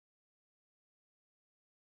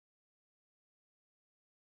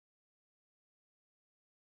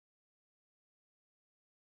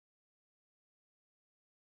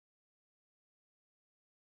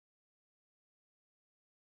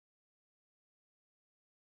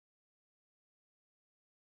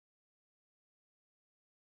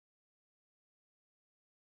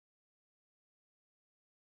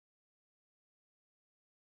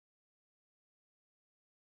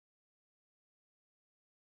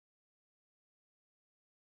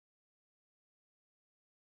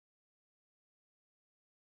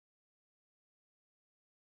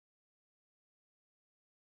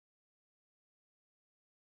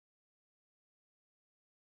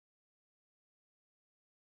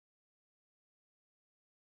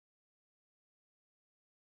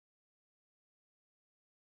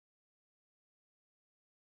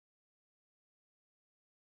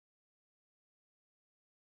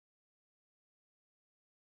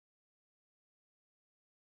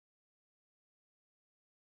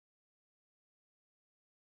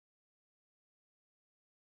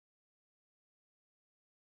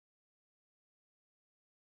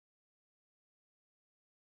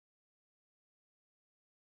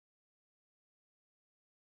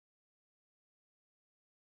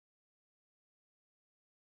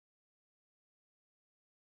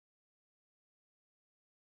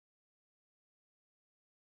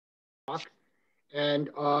And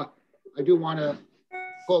I do want to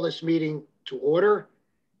call this meeting to order.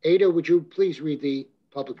 Ada, would you please read the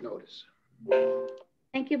public notice?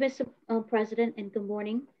 Thank you, Mr. President, and good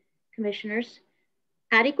morning, Commissioners.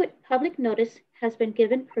 Adequate public notice has been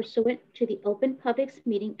given pursuant to the Open Public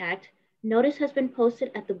Meeting Act. Notice has been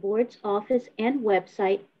posted at the board's office and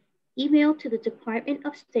website, emailed to the Department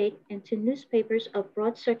of State, and to newspapers of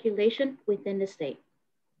broad circulation within the state.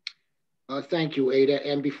 Thank you, Ada.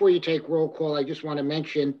 And before you take roll call, I just want to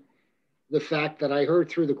mention the fact that I heard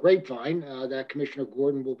through the grapevine that Commissioner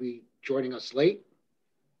Gordon will be joining us late.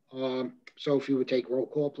 So if you would take roll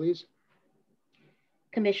call, please.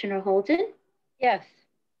 Commissioner Holden? Yes.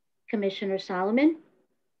 Commissioner Solomon?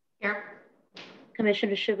 Here.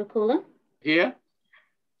 Commissioner Shivakula? Here.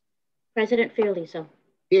 President Fiordaliso?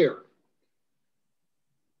 Here.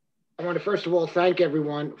 I want to first of all thank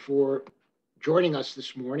everyone for joining us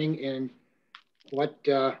this morning in what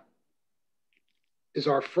is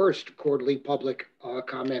our first quarterly public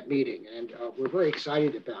comment meeting. And we're very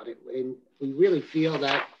excited about it. And we really feel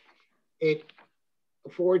that it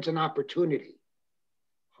affords an opportunity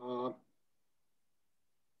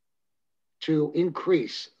to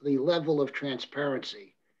increase the level of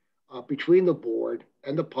transparency between the board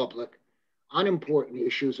and the public on important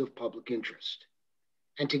issues of public interest,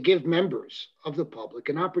 and to give members of the public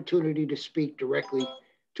an opportunity to speak directly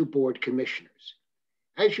to board commissioners.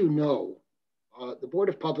 As you know, the Board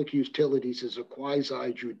of Public Utilities is a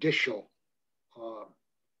quasi-judicial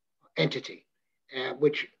entity,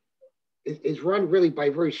 which is run really by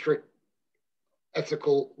very strict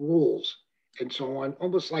ethical rules and so on,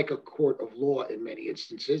 almost like a court of law in many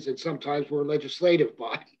instances, and sometimes we're a legislative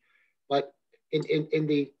body. But in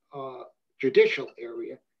the judicial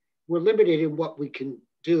area, we're limited in what we can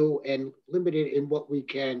do and limited in what we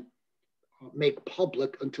can make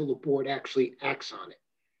public until the board actually acts on it.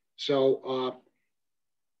 So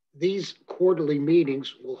these quarterly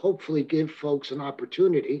meetings will hopefully give folks an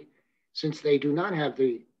opportunity, since they do not have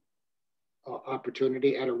the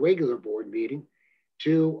opportunity at a regular board meeting,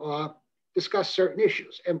 to discuss certain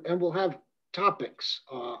issues. And we'll have topics,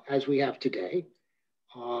 as we have today,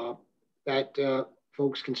 that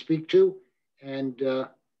folks can speak to and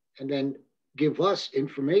then give us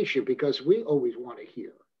information, because we always want to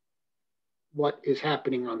hear what is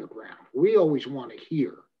happening on the ground. We always want to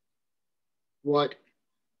hear what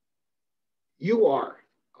you are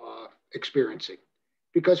experiencing,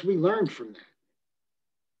 because we learned from that,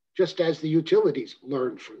 just as the utilities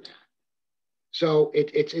learned from that. So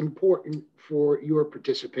it's important for your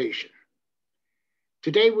participation.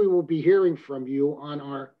 Today, we will be hearing from you on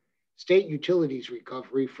our state utilities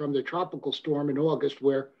recovery from the tropical storm in August,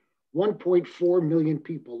 where 1.4 million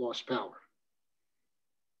people lost power.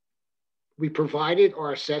 We provided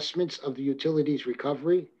our assessments of the utilities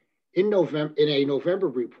recovery in a November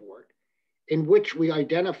report, in which we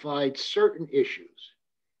identified certain issues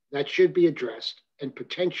that should be addressed and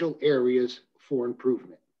potential areas for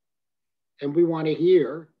improvement. And we want to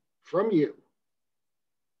hear from you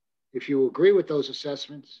if you agree with those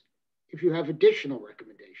assessments, if you have additional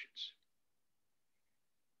recommendations.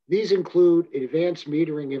 These include advanced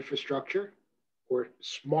metering infrastructure, or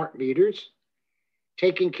smart meters,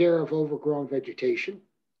 taking care of overgrown vegetation,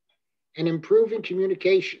 and improving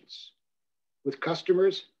communications with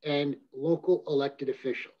customers and local elected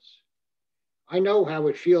officials. I know how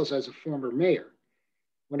it feels as a former mayor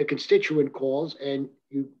when a constituent calls and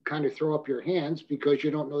you kind of throw up your hands because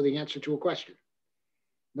you don't know the answer to a question.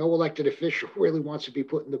 No elected official really wants to be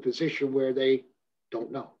put in the position where they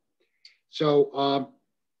don't know. So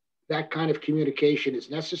that kind of communication is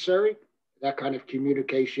necessary. That kind of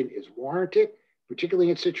communication is warranted, particularly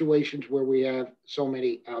in situations where we have so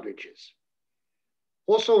many outages.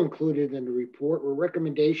 Also included in the report were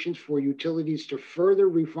recommendations for utilities to further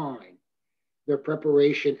refine their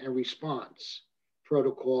preparation and response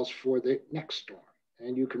protocols for the next storm.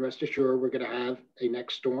 And you can rest assured we're going to have a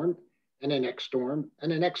next storm and a next storm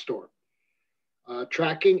and a next storm.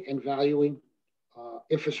 Tracking and valuing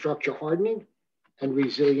infrastructure hardening and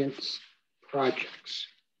resilience projects,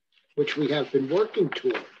 which we have been working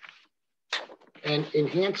toward and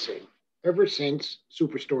enhancing ever since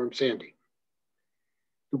Superstorm Sandy.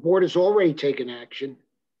 The board has already taken action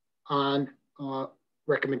on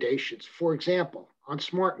recommendations. For example, on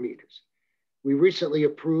smart meters, we recently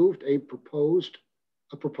approved a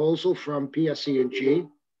proposal from PSE&G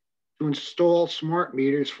to install smart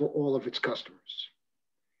meters for all of its customers.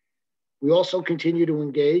 We also continue to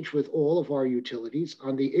engage with all of our utilities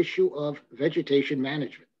on the issue of vegetation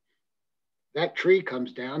management. That tree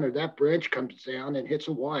comes down or that branch comes down and hits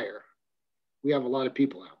a wire, we have a lot of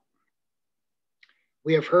people out.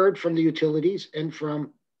 We have heard from the utilities and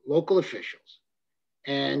from local officials,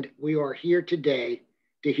 and we are here today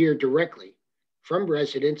to hear directly from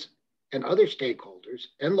residents and other stakeholders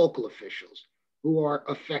and local officials who are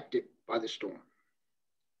affected by the storm.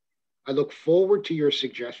 I look forward to your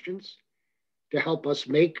suggestions to help us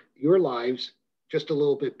make your lives just a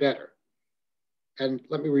little bit better. And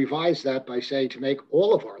let me revise that by saying to make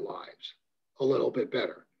all of our lives a little bit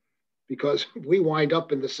better, because we wind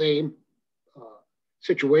up in the same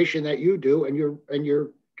situation that you do and your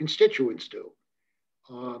constituents do,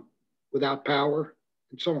 without power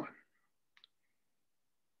and so on.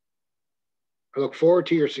 I look forward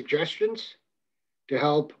to your suggestions to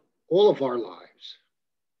help all of our lives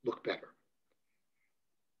look better.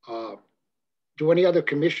 Do any other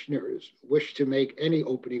commissioners wish to make any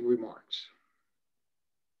opening remarks?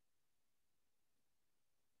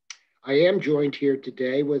 I am joined here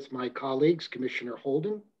today with my colleagues, Commissioner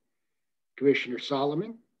Holden, Commissioner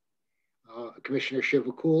Solomon, Commissioner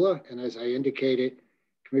Shivakula, and as I indicated,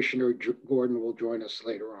 Commissioner Gordon will join us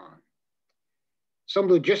later on. Some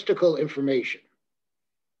logistical information.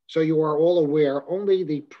 So you are all aware, only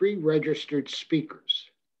the pre-registered speakers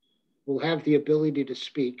will have the ability to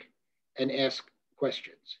speak and ask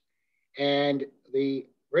questions. And the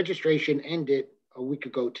registration ended a week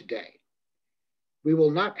ago today. We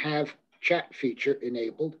will not have chat feature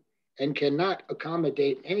enabled and cannot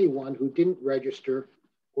accommodate anyone who didn't register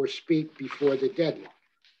or speak before the deadline.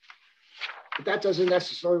 But that doesn't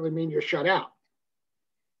necessarily mean you're shut out.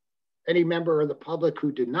 Any member of the public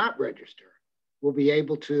who did not register will be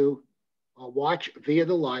able to watch via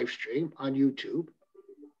the live stream on YouTube,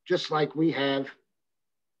 just like we have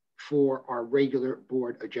for our regular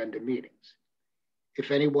board agenda meetings.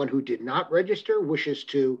 If anyone who did not register wishes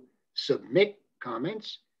to submit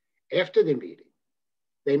comments after the meeting,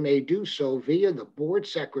 they may do so via the board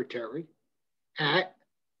secretary at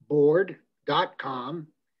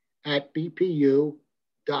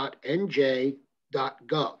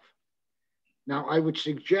board.com@bpu.nj.gov. Now, I would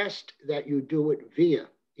suggest that you do it via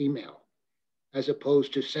email as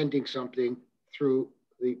opposed to sending something through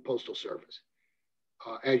the Postal Service.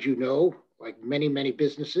 As you know, like many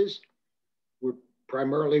businesses, we're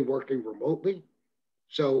primarily working remotely.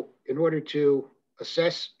 So in order to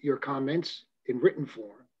assess your comments in written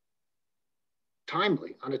form,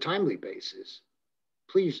 on a timely basis,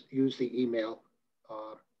 please use the email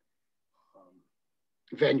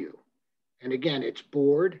venue. And again, it's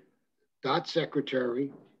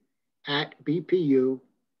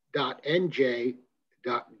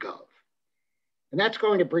board.secretary@bpu.nj.gov. And that's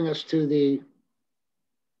going to bring us to the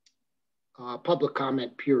public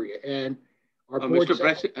comment period. And our Mr.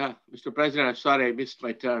 President, I'm sorry I missed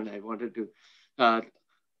my turn. I wanted to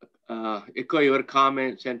echo your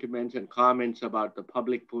comments, sentiments, and comments about the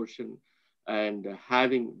public portion, and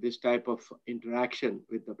having this type of interaction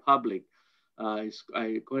with the public is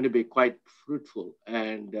going to be quite fruitful.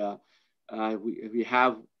 And we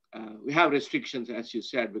have restrictions, as you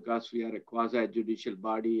said, because we are a quasi-judicial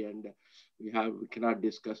body, and we cannot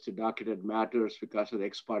discuss the docketed matters because of the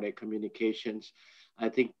ex parte communications. I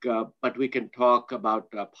think, but we can talk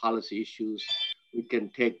about policy issues. We can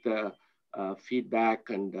take the feedback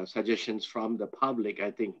and suggestions from the public.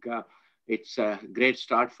 I think it's a great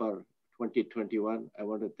start for 2021. I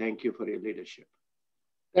want to thank you for your leadership.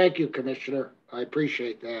 Thank you, Commissioner. I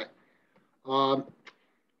appreciate that. Our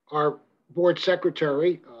board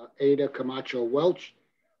secretary, Ada Camacho Welch,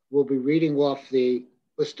 will be reading off the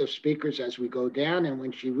list of speakers as we go down. And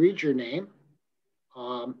when she reads your name,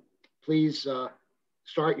 please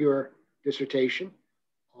start your dissertation.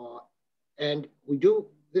 And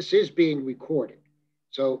this is being recorded.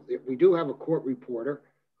 So we do have a court reporter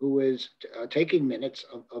who is taking minutes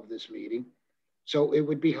of this meeting. So it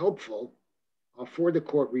would be helpful for the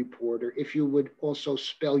court reporter if you would also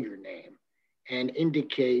spell your name and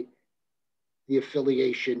indicate the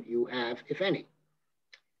affiliation you have, if any.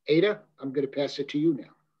 Ada, I'm going to pass it to you now.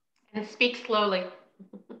 And speak slowly.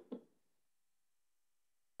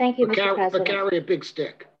 Thank you, Mr. President. But carry a big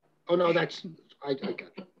stick. Oh, no, I got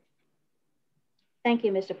it. Thank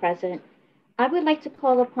you, Mr. President. I would like to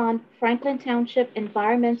call upon Franklin Township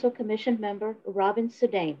Environmental Commission member Robin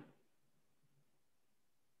Sedane.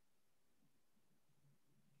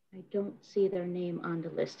 I don't see their name on the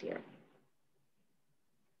list here.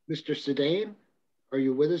 Mr. Sedane, are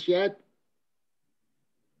you with us yet?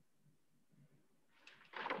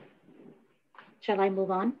 Shall I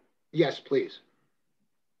move on? Yes, please.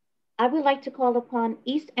 I would like to call upon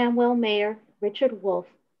East Amwell Mayor Richard Wolf.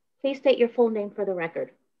 Please state your full name for the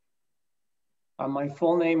record. My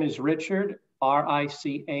full name is Richard, R-I-C-H-A-R-D,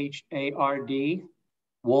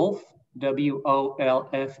 Wolf,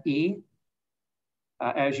 WOLFE.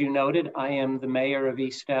 As you noted, I am the mayor of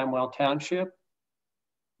East Stamwell Township,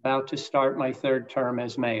 about to start my third term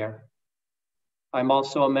as mayor. I'm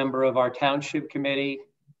also a member of our Township Committee,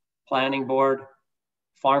 Planning Board,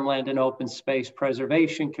 Farmland and Open Space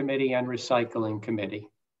Preservation Committee, and Recycling Committee.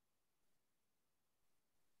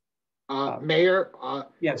 Mayor,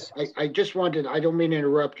 yes. I just wanted, I don't mean to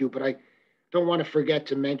interrupt you, but I don't want to forget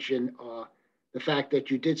to mention the fact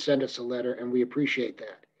that you did send us a letter, and we appreciate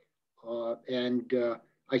that.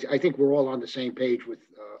 I think we're all on the same page with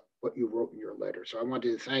what you wrote in your letter. So I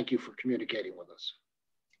wanted to thank you for communicating with us.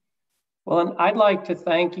 Well, and I'd like to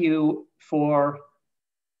thank you for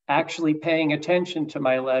actually paying attention to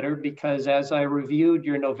my letter, because as I reviewed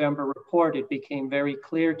your November report, it became very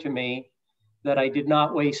clear to me that I did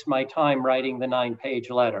not waste my time writing the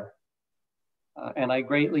 9-page letter. And I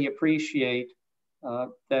greatly appreciate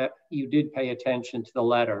that you did pay attention to the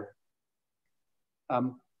letter.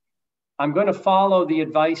 I'm going to follow the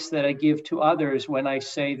advice that I give to others when I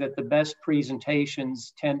say that the best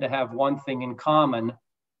presentations tend to have one thing in common: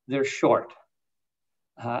 they're short.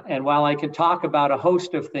 And while I could talk about a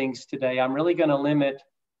host of things today, I'm really going to limit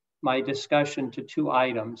my discussion to 2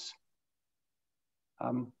 items.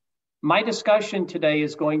 My discussion today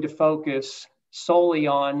is going to focus solely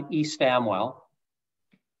on East Stamwell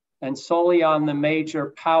and solely on the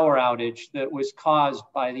major power outage that was caused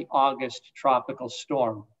by the August tropical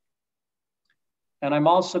storm. And I'm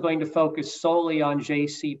also going to focus solely on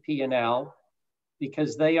JCP&L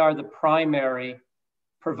because they are the primary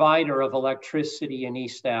provider of electricity in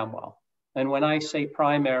East Stamwell. And when I say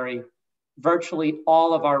primary, virtually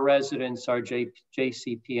all of our residents are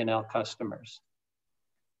JCP&L customers.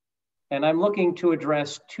 And I'm looking to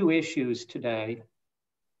address 2 issues today.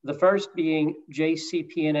 The first being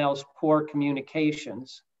JCP&L's poor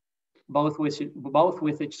communications, both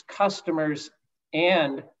with its customers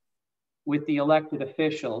and with the elected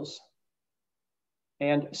officials.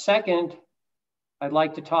 And second, I'd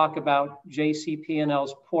like to talk about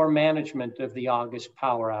JCP&L's poor management of the August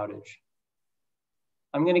power outage.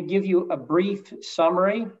 I'm going to give you a brief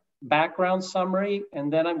summary, background summary,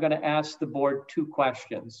 and then I'm going to ask the board 2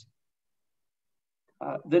 questions.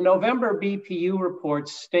 The November BPU report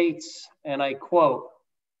states, and I quote,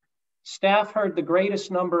 "Staff heard the greatest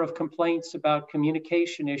number of complaints about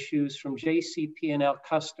communication issues from JCP&L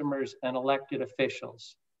customers and elected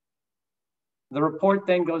officials." The report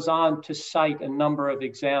then goes on to cite a number of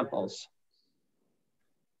examples.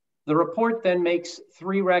 The report then makes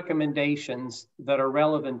 3 recommendations that are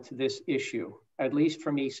relevant to this issue, at least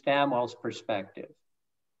from East Stamwell's perspective.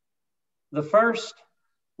 The first,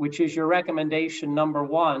 which is your recommendation number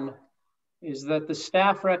 1, is that the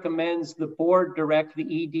staff recommends the board direct the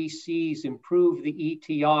EDCs improve the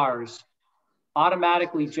ETRs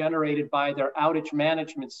automatically generated by their outage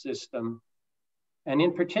management system, and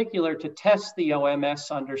in particular to test the OMS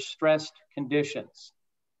under stressed conditions.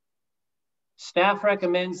 Staff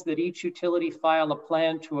recommends that each utility file a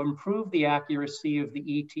plan to improve the accuracy of the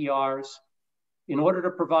ETRs in order to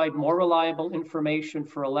provide more reliable information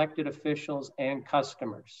for elected officials and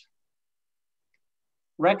customers.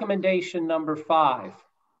 Recommendation number 5,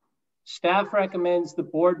 staff recommends the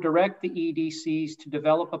board direct the EDCs to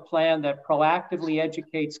develop a plan that proactively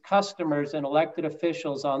educates customers and elected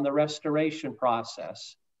officials on the restoration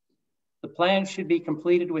process. The plan should be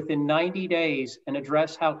completed within 90 days and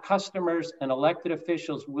address how customers and elected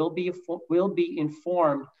officials will be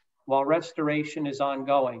informed while restoration is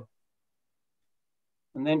ongoing.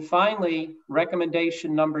 And then finally,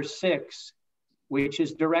 recommendation number 6, which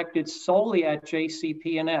is directed solely at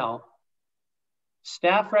JCP&L.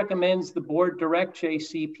 Staff recommends the board direct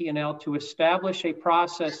JCP&L to establish a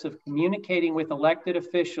process of communicating with elected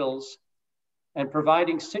officials and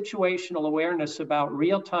providing situational awareness about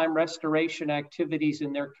real-time restoration activities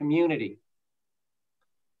in their community.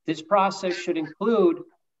 This process should include,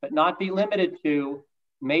 but not be limited to,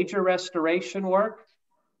 major restoration work,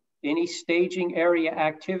 any staging area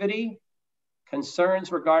activity,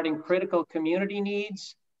 concerns regarding critical community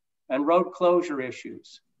needs, and road closure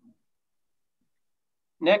issues.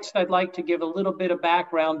 Next, I'd like to give a little bit of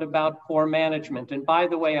background about poor management. And by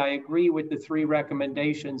the way, I agree with the 3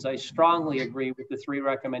 recommendations. I strongly agree with the 3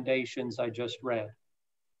 recommendations I just read.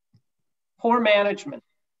 Poor management.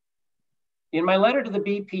 In my letter to the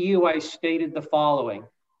BPU, I stated the following.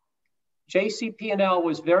 JCP&L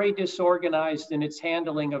was very disorganized in its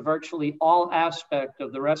handling of virtually all aspect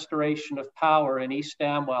of the restoration of power in East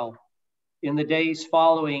Stamwell in the days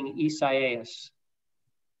following Isaias.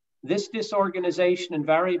 This disorganization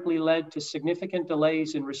invariably led to significant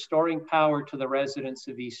delays in restoring power to the residents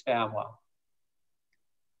of East Stamwell.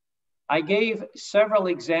 I gave several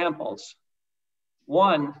examples.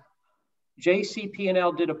 One,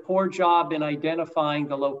 JCP&L did a poor job in identifying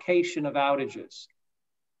the location of outages.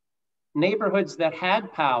 Neighborhoods that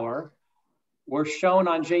had power were shown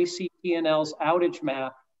on JCP&L's outage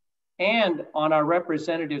map and on our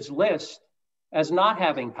representatives list as not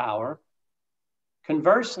having power.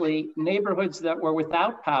 Conversely, neighborhoods that were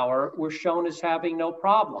without power were shown as having no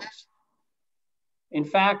problems. In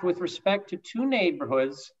fact, with respect to 2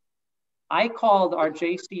 neighborhoods, I called our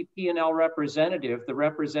JCP&L representative, the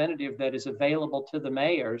representative that is available to the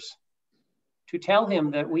mayors, to tell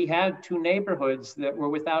him that we had 2 neighborhoods that were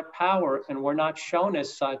without power and were not shown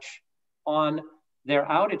as such on their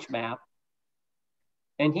outage map.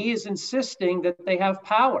 And he is insisting that they have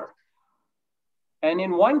power. And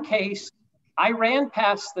in one case, I ran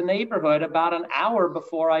past the neighborhood about an hour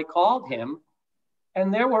before I called him,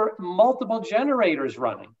 and there were multiple generators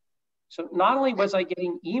running. So not only was I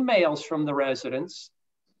getting emails from the residents,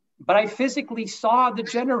 but I physically saw the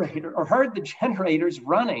generator or heard the generators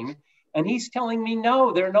running, and he's telling me,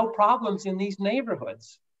 no, there are no problems in these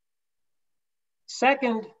neighborhoods.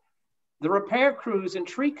 Second, the repair crews and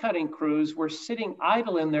tree cutting crews were sitting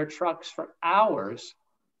idle in their trucks for hours,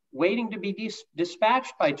 waiting to be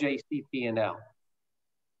dispatched by JCP&L.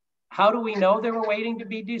 How do we know they were waiting to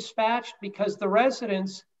be dispatched? Because the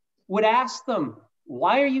residents would ask them,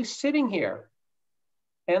 why are you sitting here?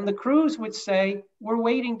 And the crews would say, we're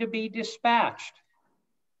waiting to be dispatched.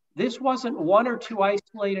 This wasn't 1 or 2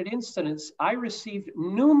 isolated incidents. I received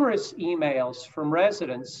numerous emails from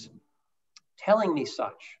residents telling me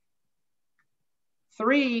such.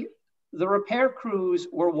 3, the repair crews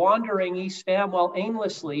were wandering East Amwell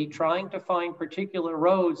aimlessly, trying to find particular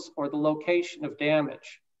roads or the location of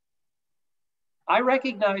damage. I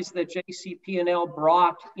recognize that JCP&L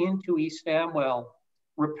brought into East Amwell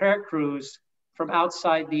repair crews from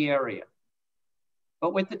outside the area.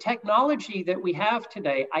 But with the technology that we have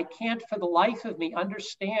today, I can't for the life of me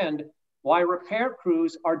understand why repair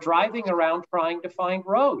crews are driving around trying to find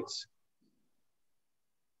roads.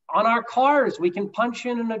 On our cars, we can punch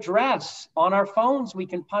in an address. On our phones, we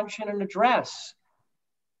can punch in an address.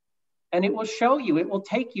 And it will show you, it will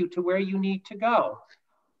take you to where you need to go.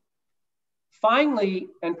 Finally,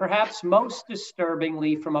 and perhaps most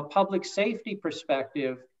disturbingly from a public safety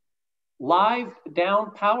perspective, live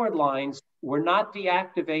down powered lines were not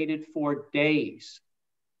deactivated for days.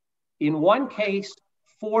 In one case,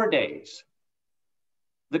 4 days.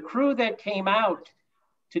 The crew that came out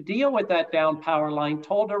to deal with that down power line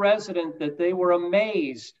told a resident that they were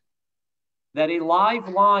amazed that a live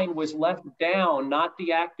line was left down, not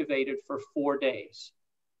deactivated for 4 days.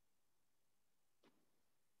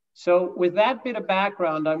 So with that bit of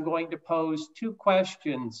background, I'm going to pose 2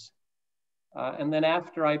 questions. And then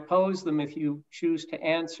after I pose them, if you choose to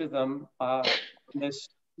answer them in this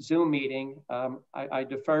Zoom meeting, I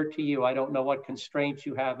defer to you. I don't know what constraints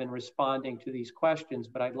you have in responding to these questions,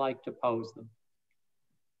 but I'd like to pose them.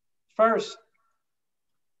 First,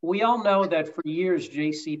 we all know that for years,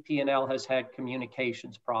 JCP&L has had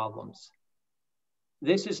communications problems.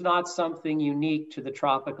 This is not something unique to the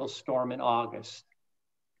tropical storm in August.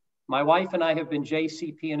 My wife and I have been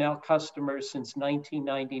JCP&L customers since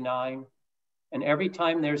 1999. And every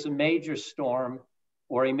time there's a major storm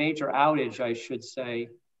or a major outage, I should say,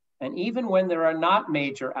 and even when there are not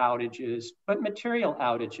major outages, but material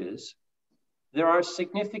outages, there are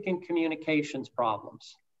significant communications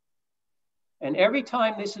problems. And every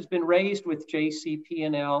time this has been raised with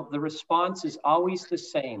JCP&L, the response is always the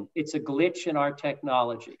same. It's a glitch in our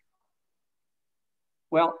technology.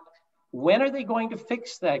 Well, when are they going to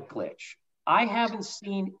fix that glitch? I haven't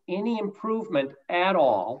seen any improvement at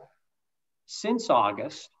all since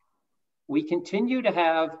August. We continue to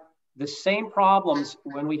have the same problems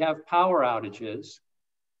when we have power outages.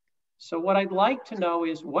 So what I'd like to know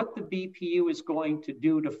is what the BPU is going to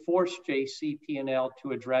do to force JCP&L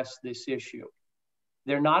to address this issue.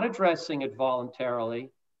 They're not addressing it voluntarily,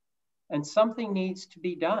 and something needs to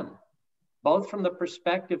be done, both from the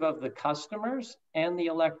perspective of the customers and the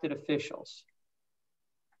elected officials.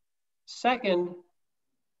 Second,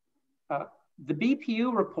 the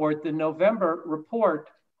BPU report, the November report,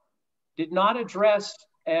 did not address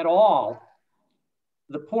at all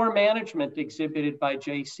the poor management exhibited by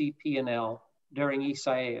JCP&L during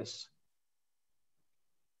Isaias.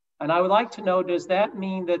 And I would like to know, does that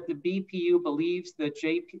mean that the BPU believes that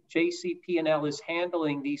JCP&L is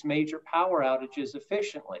handling these major power outages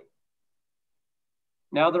efficiently?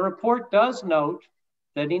 Now, the report does note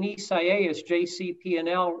that in Isaias,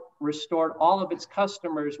 JCP&L restored all of its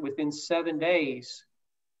customers within 7 days.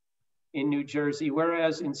 in New Jersey,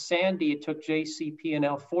 whereas in Sandy, it took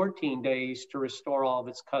JCP&L 14 days to restore all of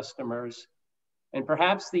its customers. And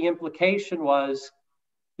perhaps the implication was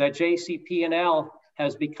that JCP&L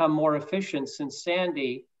has become more efficient since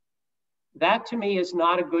Sandy. That to me is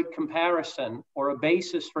not a good comparison or a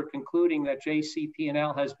basis for concluding that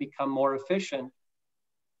JCP&L has become more efficient,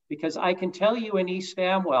 because I can tell you in East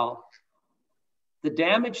Amwell, the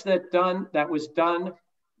damage that was done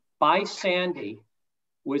by Sandy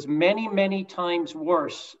was many, many times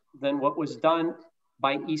worse than what was done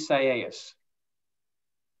by Isaias.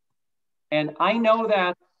 And I know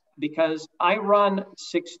that because I run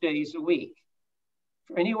 6 days a week,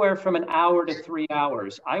 anywhere from an hour to 3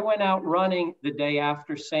 hours. I went out running the day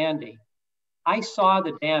after Sandy. I saw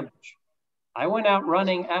the damage. I went out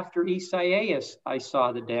running after Isaias. I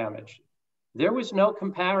saw the damage. There was no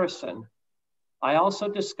comparison. I also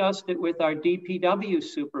discussed it with our DPW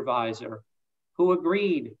supervisor, who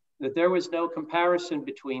agreed that there was no comparison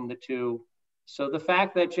between the two. So the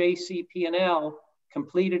fact that JCP&L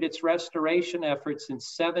completed its restoration efforts in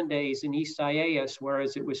 7 days in Isaias,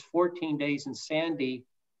 whereas it was 14 days in Sandy,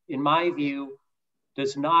 in my view,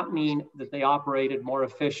 does not mean that they operated more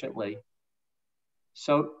efficiently.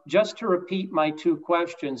 So just to repeat my two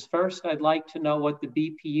questions, first, I'd like to know what the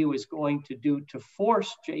BPU is going to do to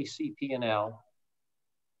force JCP&L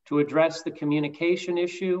to address the communication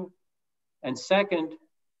issue. And second,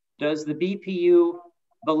 does the BPU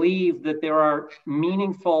believe that there are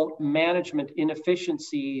meaningful management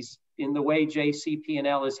inefficiencies in the way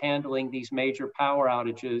JCP&L is handling these major power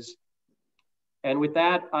outages? And with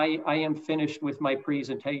that, I am finished with my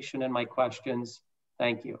presentation and my questions.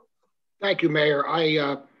 Thank you. Thank you, Mayor.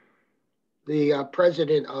 The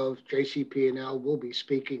president of JCP&L will be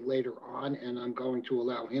speaking later on, and I'm going to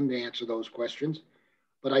allow him to answer those questions.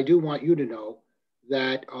 But I do want you to know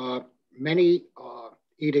that many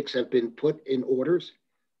edicts have been put in orders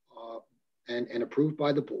and approved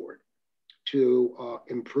by the board to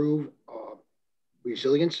improve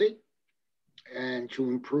resiliency and to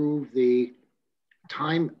improve the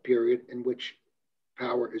time period in which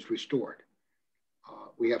power is restored.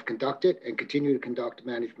 We have conducted and continue to conduct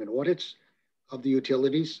management audits of the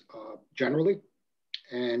utilities generally,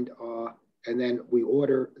 and then we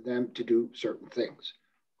order them to do certain things.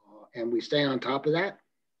 And we stay on top of that,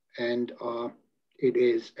 and it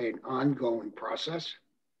is an ongoing process.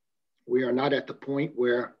 We are not at the point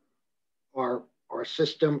where our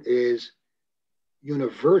system is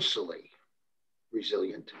universally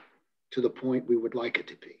resilient to the point we would like it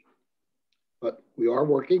to be. But we are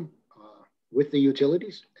working with the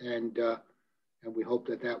utilities, and we hope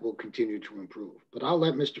that that will continue to improve. But I'll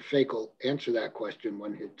let Mr. Fakel answer that question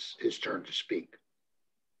when it's his turn to speak.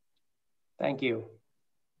 Thank you.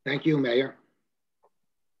 Thank you, Mayor.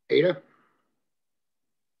 Ada?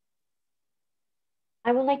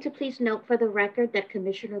 I would like to please note for the record that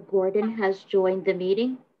Commissioner Gordon has joined the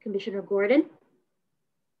meeting. Commissioner Gordon?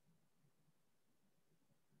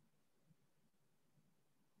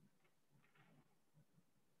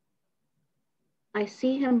 I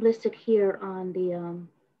see him listed here on the...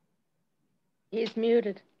 He's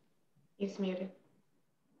muted. He's muted.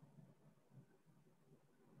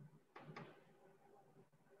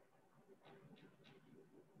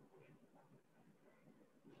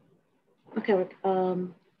 Okay,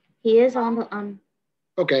 he is on the...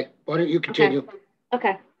 Okay, why don't you continue?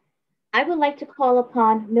 Okay. I would like to call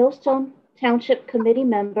upon Millstone Township Committee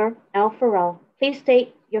member Al Farrell. Please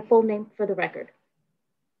state your full name for the record.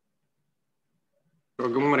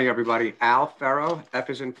 Good morning, everybody. Al Farrow, F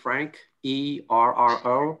as in Frank,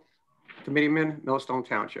 E-R-R-O, Committeeman, Millstone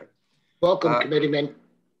Township. Welcome, Committeeman.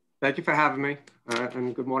 Thank you for having me,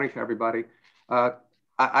 and good morning to everybody.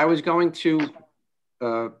 I was going to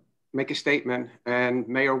make a statement, and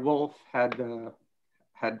Mayor Wolf had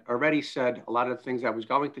already said a lot of the things I was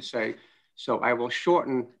going to say, so I will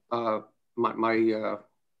shorten my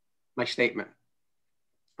statement.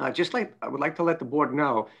 I would like to let the board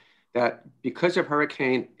know that because of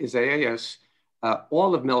Hurricane Isaias,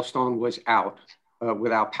 all of Millstone was out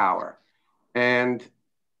without power. And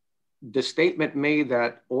the statement made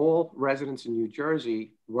that all residents in New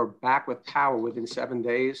Jersey were back with power within 7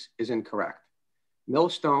 days is incorrect.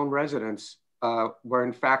 Millstone residents were,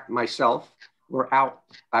 in fact, myself, were out.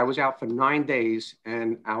 I was out for 9 days,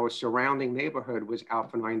 and our surrounding neighborhood was out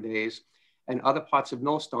for 9 days, and other parts of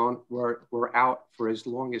Millstone were out for as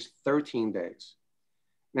long as 13 days.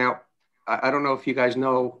 Now, I don't know if you guys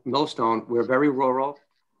know Millstone. We're very rural,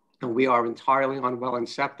 and we are entirely on well and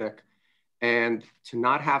septic, and to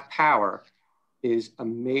not have power is a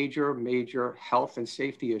major, major health and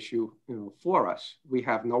safety issue, for us. We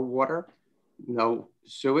have no water, no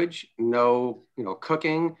sewage, no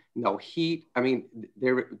cooking, no heat. I mean,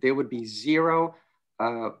 there would be zero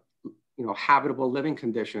habitable living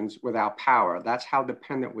conditions without power. That's how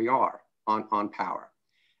dependent we are on power.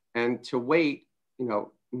 And to wait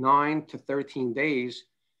 9 to 13 days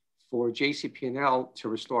for JCP&L to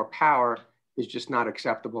restore power is just not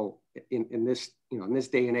acceptable in this in this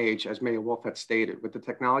day and age, as Mayor Wolf had stated, with the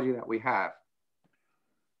technology that we have.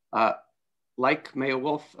 Like Mayor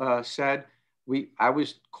Wolf said, I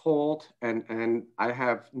was called, and I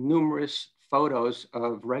have numerous photos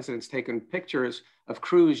of residents taking pictures of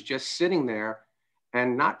crews just sitting there,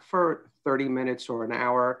 and not for 30 minutes or an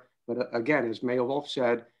hour, but again, as Mayor Wolf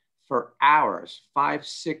said, for hours, 5,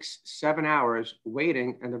 6, 7 hours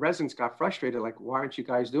waiting. And the residents got frustrated, like, why aren't you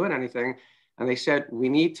guys doing anything? And they said, we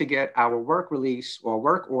need to get our work release or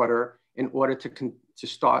work order in order to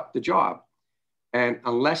start the job. And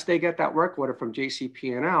unless they get that work order from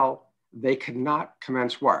JCP&L, they cannot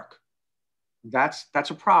commence work. That's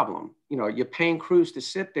a problem. You're paying crews to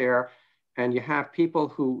sit there, and you have people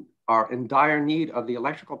who are in dire need of the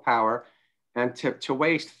electrical power, and to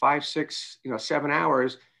waste 5, 6, 7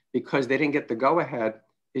 hours because they didn't get the go-ahead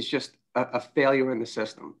is just a failure in the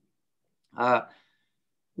system.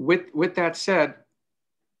 With that said,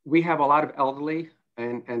 we have a lot of elderly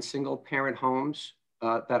and single parent homes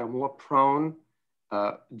that are more prone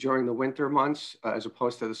during the winter months as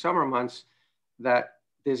opposed to the summer months, that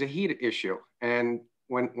there's a heat issue. And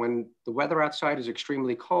when the weather outside is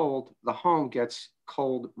extremely cold, the home gets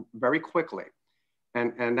cold very quickly.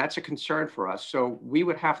 And that's a concern for us. So we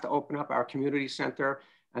would have to open up our community center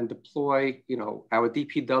and deploy, our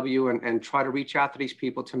DPW and try to reach out to these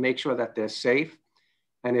people to make sure that they're safe.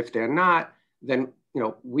 And if they're not, then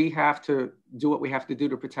we have to do what we have to do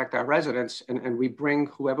to protect our residents, and we bring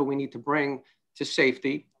whoever we need to bring to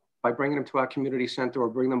safety by bringing them to our community center, or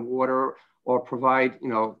bring them water, or provide,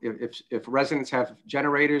 if residents have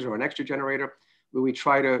generators or an extra generator, we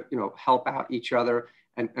try to help out each other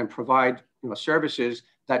and provide services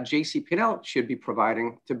that JCP&L should be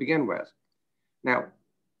providing to begin with. Now,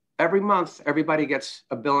 every month, everybody gets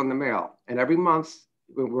a bill in the mail, and every month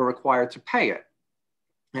we're required to pay it.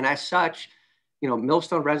 And as such,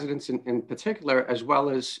 Millstone residents in particular, as well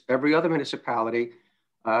as every other municipality,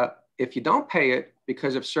 if you don't pay it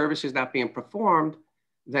because of services not being performed,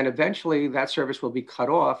 then eventually that service will be cut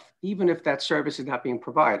off, even if that service is not being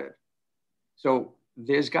provided. So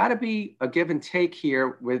there's got to be a give and take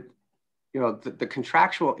here with the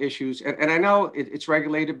contractual issues. And I know it's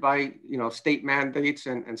regulated by state mandates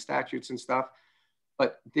and statutes and stuff,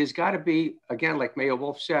 but there's got to be, again, like Mayor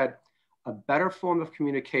Wolf said, a better form of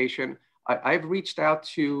communication. I've reached out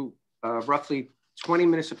to roughly 20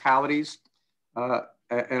 municipalities,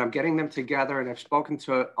 and I'm getting them together, and I've spoken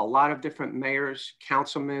to a lot of different mayors,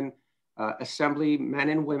 councilmen, assembly men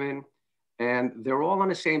and women, and they're all on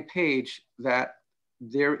the same page that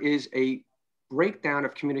there is a breakdown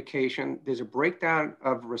of communication. There's a breakdown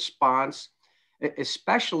of response,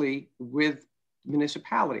 especially with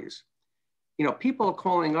municipalities. People are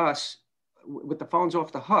calling us with the phones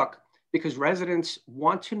off the hook because residents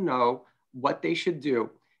want to know what they should do.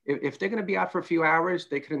 If they're going to be out for a few hours,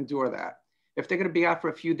 they can endure that. If they're going to be out for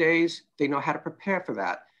a few days, they know how to prepare for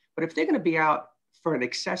that. But if they're going to be out for an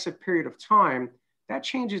excessive period of time, that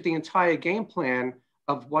changes the entire game plan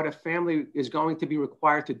of what a family is going to be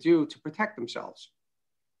required to do to protect themselves.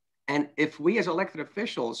 And if we as elected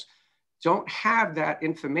officials don't have that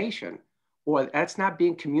information, or that's not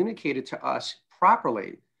being communicated to us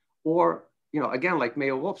properly, or, again, like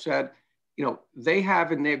Mayor Wolf said, they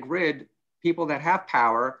have in their grid people that have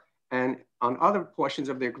power, and on other portions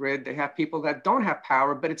of their grid, they have people that don't have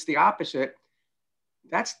power, but it's the opposite.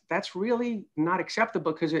 That's really not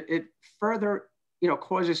acceptable, because it further,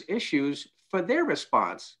 causes issues for their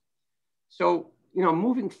response. So,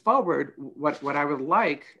 moving forward, what I would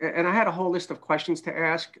like, and I had a whole list of questions to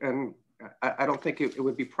ask, and I don't think it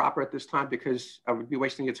would be proper at this time because I would be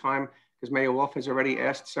wasting your time, because Mayor Wolf has already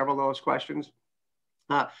asked several of those questions.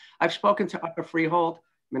 I've spoken to Upper Freehold,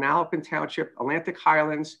 Manalapan Township, Atlantic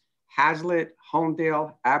Highlands, Hazlitt,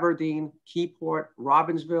 Homedale, Aberdeen, Keyport,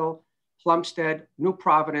 Robbinsville, Plumstead, New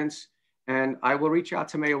Providence, and I will reach out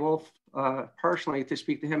to Mayor Wolf personally to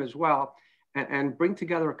speak to him as well, and bring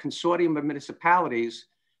together a consortium of municipalities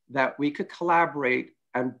that we could collaborate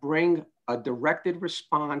and bring a directed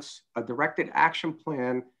response, a directed action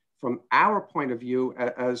plan from our point of view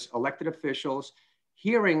as elected officials,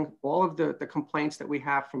 hearing all of the complaints that we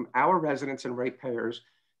have from our residents and ratepayers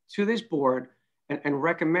to this board, and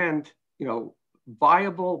recommend,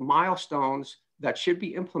 viable milestones that should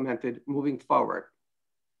be implemented moving forward.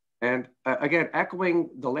 And again, echoing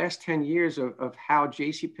the last 10 years of how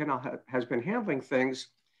JCP&L has been handling things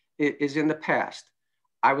is in the past.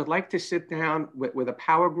 I would like to sit down with a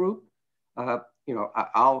power group. You know,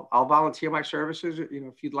 I'll volunteer my services, you know,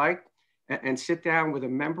 if you'd like, and sit down with a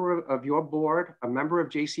member of your board, a member of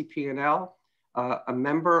JCP&L, a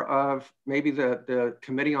member of maybe the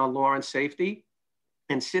Committee on Law and Safety,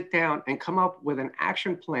 and sit down and come up with an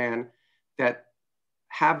action plan that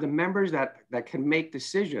have the members that can make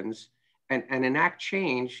decisions and enact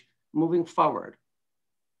change moving forward.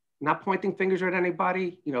 Not pointing fingers at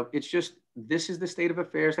anybody, you know, it's just, this is the state of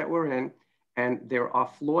affairs that we're in, and there are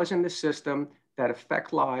flaws in the system that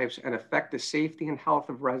affect lives and affect the safety and health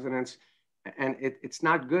of residents. And it's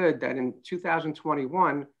not good that in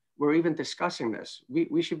 2021, we're even discussing this.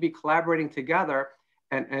 We should be collaborating together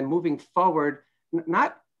and moving forward,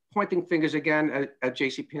 not pointing fingers again at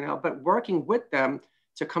JCP&L, but working with them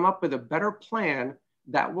to come up with a better plan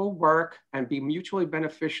that will work and be mutually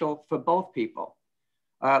beneficial for both people.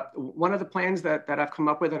 One of the plans that I've come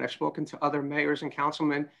up with, and I've spoken to other mayors and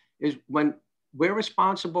councilmen, is when we're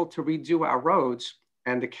responsible to redo our roads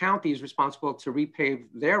and the county is responsible to repave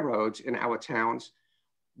their roads in our towns,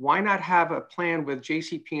 why not have a plan with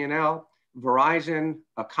JCP&L, Verizon,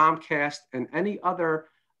 Comcast, and any other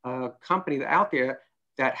company out there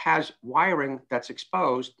that has wiring that's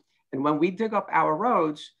exposed? And when we dig up our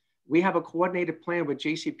roads, we have a coordinated plan with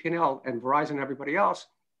JCP&L and Verizon and everybody else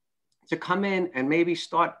to come in and maybe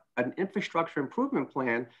start an infrastructure improvement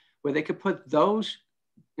plan where they could put those,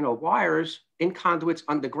 you know, wires in conduits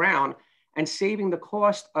underground and saving the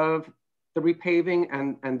cost of the repaving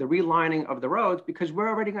and the relining of the roads, because we're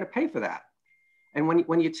already going to pay for that. And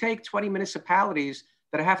when you take 20 municipalities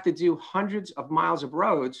that have to do hundreds of miles of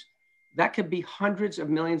roads, that could be hundreds of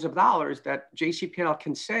millions of dollars that JCP&L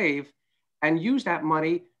can save and use that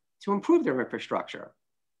money to improve their infrastructure.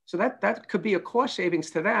 So that could be a cost savings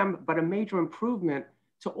to them, but a major improvement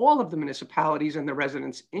to all of the municipalities and the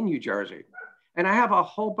residents in New Jersey. And I have a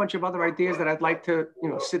whole bunch of other ideas that I'd like to, you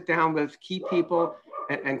know, sit down with key people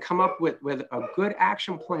and come up with a good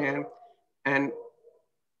action plan and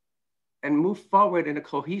move forward in a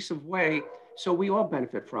cohesive way so we all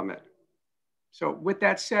benefit from it. So with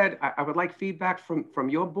that said, I would like feedback from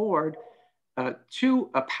your board to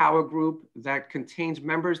a power group that contains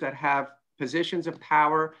members that have positions of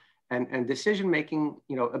power and decision-making,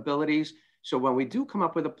 you know, abilities. So when we do come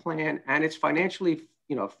up with a plan and it's financially,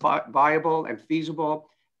 you know, viable and feasible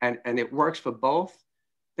and it works for both,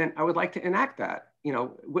 then I would like to enact that, you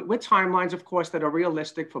know, with timelines, of course, that are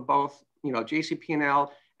realistic for both, you know,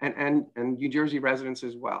 JCP&L and New Jersey residents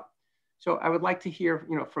as well. So I would like to hear,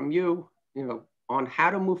 you know, from you, you know, on how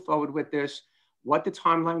to move forward with this, what the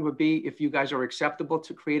timeline would be if you guys are acceptable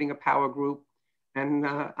to creating a power group. And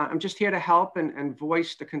I'm just here to help and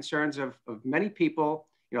voice the concerns of many people,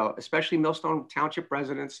 you know, especially Millstone Township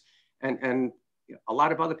residents and a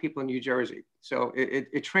lot of other people in New Jersey. So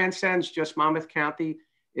it transcends just Monmouth County.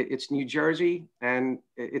 It's New Jersey, and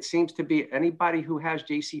it seems to be anybody who has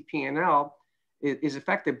JCP&L is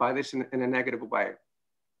affected by this in a negative way.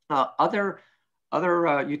 Other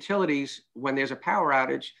utilities, when there's a power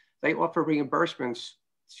outage, they offer reimbursements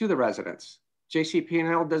to the residents.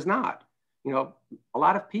 JCP&L does not. You know, a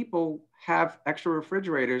lot of people have extra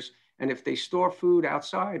refrigerators, and if they store food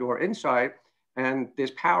outside or inside and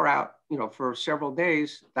there's power out, you know, for several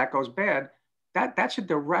days, that goes bad, that's a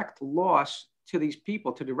direct loss to these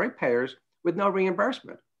people, to the ratepayers, with no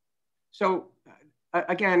reimbursement. So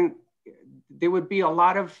again, there would be a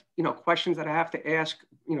lot of, you know, questions that I have to ask,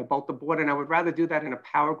 you know, both the board, and I would rather do that in a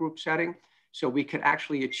power group setting so we could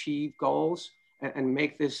actually achieve goals and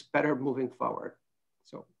make this better moving forward.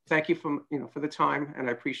 So thank you for the time, and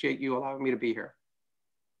I appreciate you allowing me to be here.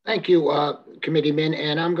 Thank you, Committeeman,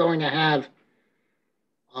 and I'm going to have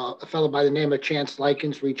a fellow by the name of Chance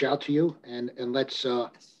Likens reach out to you, and let's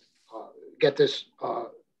get this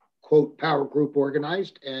quote power group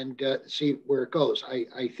organized and see where it goes.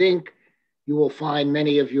 I think you will find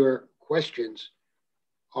many of your questions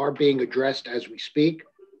are being addressed as we speak,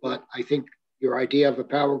 but I think your idea of a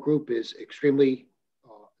power group is extremely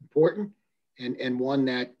important and one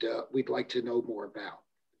that we'd like to know more about.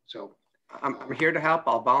 So I'm here to help.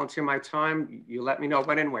 I'll volunteer my time. You let me know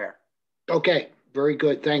when and where. Okay, very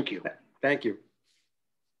good. Thank you. Thank you.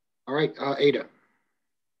 All right, Ada.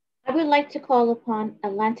 I would like to call upon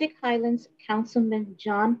Atlantic Highlands Councilman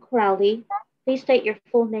John Crowley. Please state your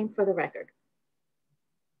full name for the record.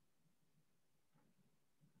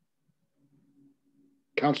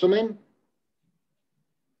 Councilman,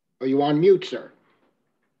 are you on mute, sir?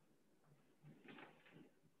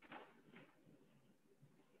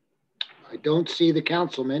 I don't see the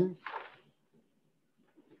councilman.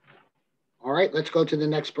 All right, let's go to the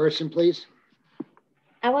next person, please.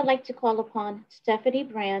 I would like to call upon Stephanie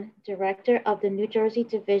Brand, Director of the New Jersey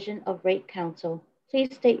Division of Rate Counsel.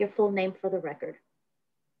 Please state your full name for the record.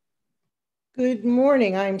 Good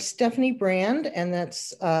morning. I'm Stephanie Brand, and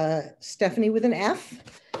that's Stephanie with an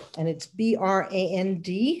F, and it's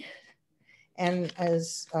B-R-A-N-D. And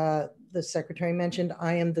as the Secretary mentioned,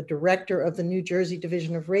 I am the Director of the New Jersey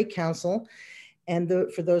Division of Rate Counsel. And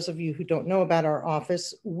for those of you who don't know about our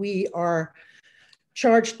office, we are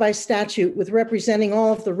charged by statute with representing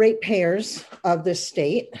all of the ratepayers of this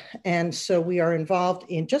state. And so we are involved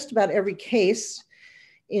in just about every case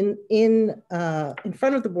in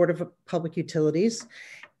front of the Board of Public Utilities.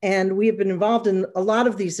 And we have been involved in a lot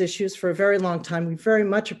of these issues for a very long time. We very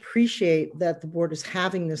much appreciate that the board is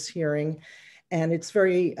having this hearing. And it's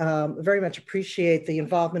very much appreciate the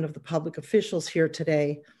involvement of the public officials here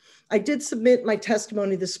today. I did submit my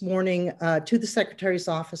testimony this morning to the Secretary's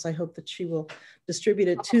office. I hope that she will distribute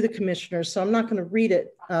it to the commissioners. So I'm not going to read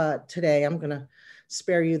it today. I'm going to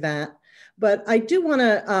spare you that. But I do want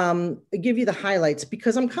to give you the highlights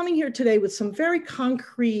because I'm coming here today with some very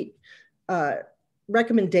concrete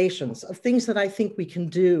recommendations of things that I think we can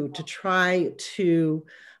do to try to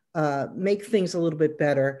make things a little bit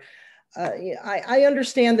better. I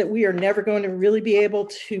understand that we are never going to really be able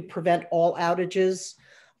to prevent all outages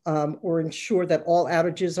or ensure that all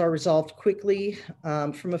outages are resolved quickly.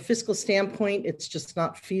 From a fiscal standpoint, it's just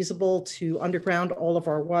not feasible to underground all of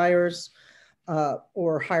our wires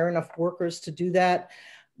or hire enough workers to do that.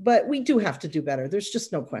 But we do have to do better. There's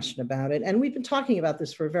just no question about it. And we've been talking about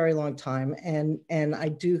this for a very long time. And I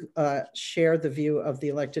do share the view of the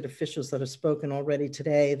elected officials that have spoken already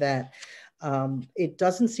today that it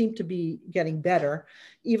doesn't seem to be getting better,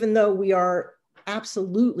 even though we are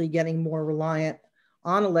absolutely getting more reliant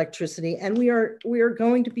on electricity. And we are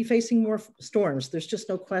going to be facing more storms. There's just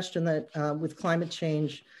no question that with climate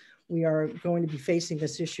change, we are going to be facing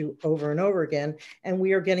this issue over and over again, and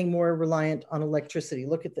we are getting more reliant on electricity.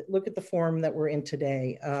 Look at the form that we're in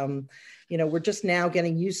today. You know, we're just now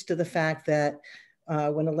getting used to the fact that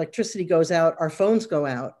when electricity goes out, our phones go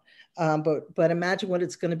out. But imagine what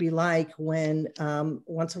it's going to be like when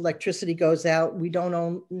once electricity goes out,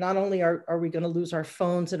 not only are we going to lose our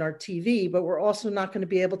phones and our TV, but we're also not going to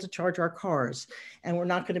be able to charge our cars, and we're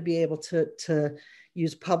not going to be able to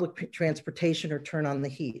use public transportation or turn on the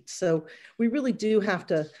heat. So we really do have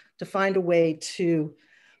to find a way to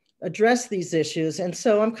address these issues. And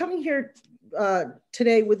so I'm coming here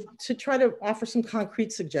today to try to offer some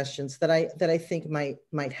concrete suggestions that I think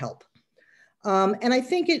might help. And I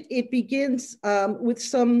think it begins with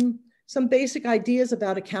some basic ideas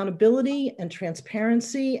about accountability and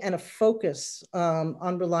transparency and a focus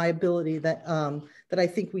on reliability that I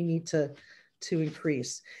think we need to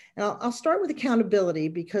increase. And I'll start with accountability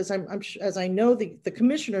because as I know the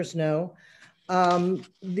commissioners know,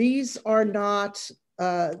 these are not,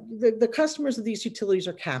 the customers of these utilities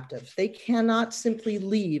are captive. They cannot simply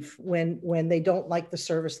leave when they don't like the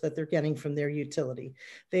service that they're getting from their utility.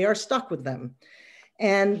 They are stuck with them.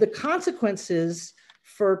 And the consequences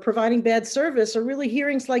for providing bad service are really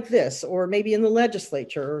hearings like this, or maybe in the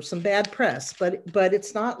legislature or some bad press, but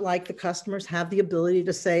it's not like the customers have the ability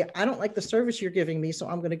to say, I don't like the service you're giving me, so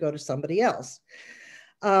I'm going to go to somebody else.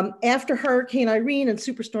 After Hurricane Irene and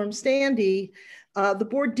Superstorm Sandy, the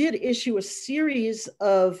board did issue a series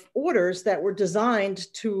of orders that were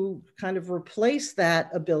designed to kind of replace that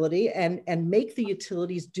ability and make the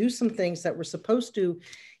utilities do some things that were supposed to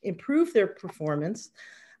improve their performance.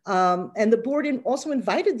 And the board also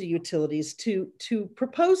invited the utilities to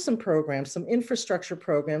propose some programs, some infrastructure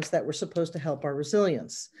programs that were supposed to help our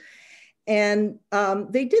resilience. And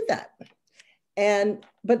they did that.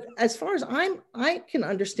 But as far as I can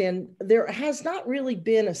understand, there has not really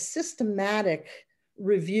been a systematic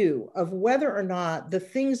review of whether or not the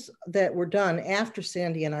things that were done after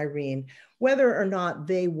Sandy and Irene, whether or not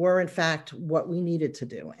they were in fact what we needed to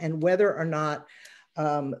do, and whether or not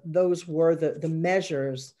those were the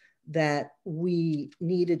measures that we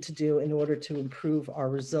needed to do in order to improve our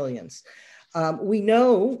resilience. What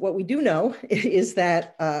we do know is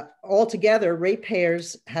that altogether,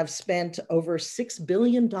 ratepayers have spent over $6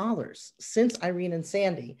 billion since Irene and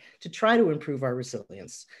Sandy to try to improve our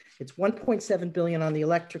resilience. It's $1.7 billion on the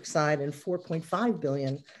electric side and $4.5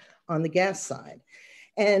 billion on the gas side.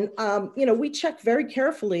 And, we check very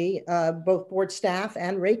carefully, both board staff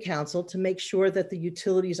and rate council, to make sure that the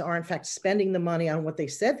utilities are in fact spending the money on what they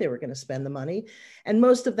said they were going to spend the money. And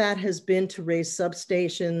most of that has been to raise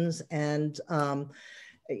substations and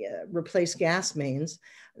replace gas mains.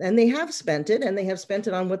 And they have spent it, and they have spent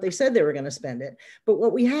it on what they said they were going to spend it. But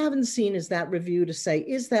what we haven't seen is that review to say,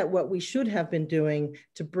 is that what we should have been doing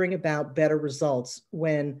to bring about better results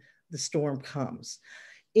when the storm comes?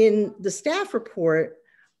 In the staff report,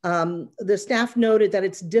 the staff noted that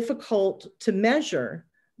it's difficult to measure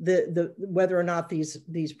whether or not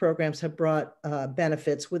these programs have brought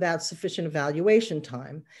benefits without sufficient evaluation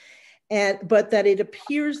time. But that it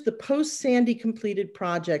appears the post-Sandy completed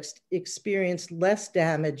projects experienced less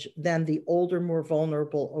damage than the older, more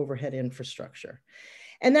vulnerable overhead infrastructure.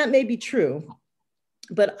 And that may be true,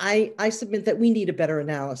 but I submit that we need a better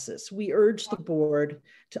analysis. We urge the board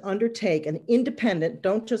to undertake an independent,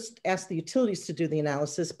 don't just ask the utilities to do the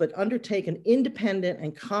analysis, but undertake an independent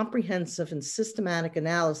and comprehensive and systematic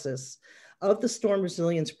analysis of the storm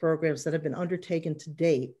resilience programs that have been undertaken to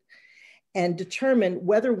date, and determine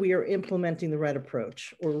whether we are implementing the right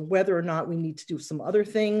approach, or whether or not we need to do some other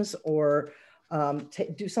things, or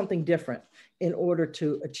do something different in order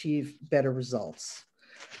to achieve better results.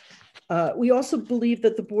 We also believe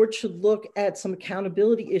that the board should look at some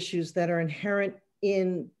accountability issues that are inherent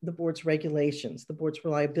in the board's regulations, the board's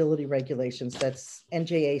reliability regulations. That's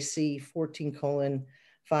NJAC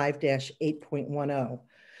 14:5-8.10.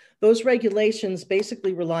 Those regulations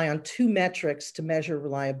basically rely on two metrics to measure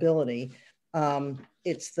reliability.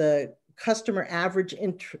 It's the Customer Average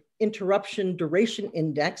Interruption Duration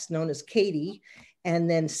Index, known as CAIDI, and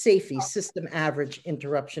then SAIFI, System Average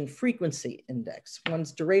Interruption Frequency Index.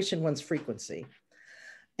 One's duration, one's frequency.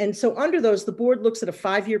 And so under those, the board looks at a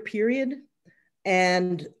 5-year period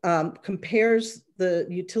and compares the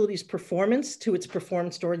utility's performance to its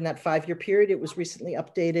performance during that 5-year period. It was recently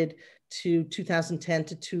updated to 2010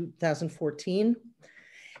 to 2014.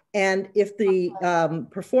 And if the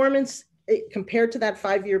performance compared to that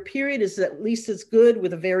 5-year period is at least as good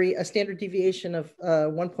with a standard deviation of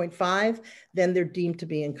 1.5, then they're deemed to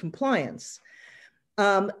be in compliance.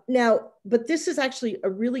 Now, but this is actually a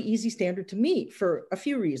really easy standard to meet for a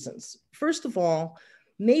few reasons. First of all,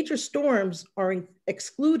 major storms are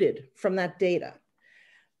excluded from that data.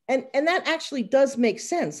 And that actually does make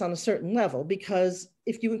sense on a certain level, because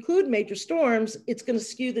if you include major storms, it's going to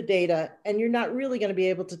skew the data, and you're not really going to be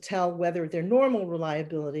able to tell whether their normal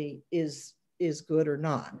reliability is good or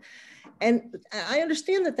not. And I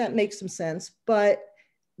understand that that makes some sense, but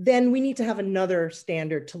then we need to have another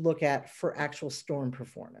standard to look at for actual storm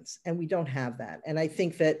performance, and we don't have that. And I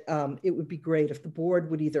think that it would be great if the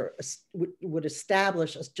board would either would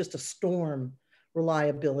establish just a storm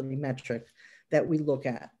reliability metric that we look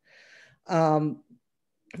at.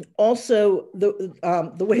 Also,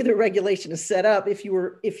 the way the regulation is set up, if you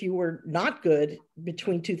were not good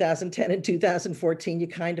between 2010 and 2014, you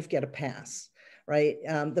kind of get a pass, right?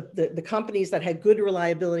 The companies that had good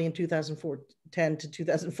reliability in 2010 to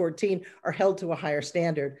 2014 are held to a higher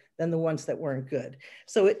standard than the ones that weren't good.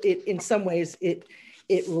 So it in some ways it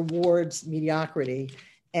rewards mediocrity,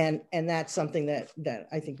 and that's something that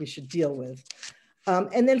I think we should deal with.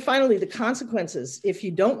 And then finally, the consequences, if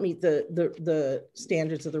you don't meet the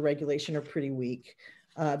standards of the regulation, are pretty weak.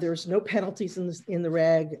 There's no penalties in the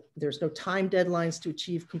reg, there's no time deadlines to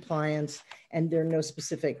achieve compliance, and there are no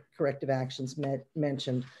specific corrective actions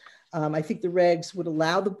mentioned. I think the regs would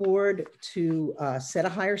allow the board to set a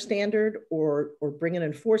higher standard or bring an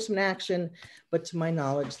enforcement action, but to my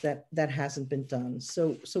knowledge, that hasn't been done.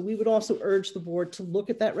 So we would also urge the board to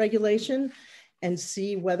look at that regulation and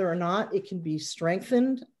see whether or not it can be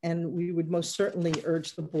strengthened. And we would most certainly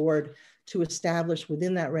urge the board to establish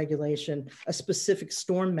within that regulation a specific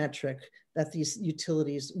storm metric that these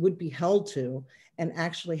utilities would be held to, and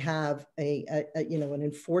actually have an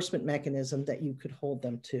enforcement mechanism that you could hold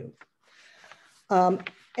them to.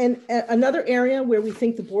 And another area where we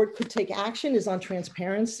think the board could take action is on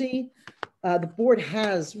transparency. The board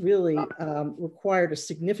has really required a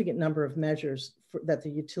significant number of measures that the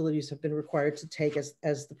utilities have been required to take,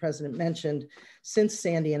 as the president mentioned, since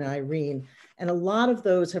Sandy and Irene. And a lot of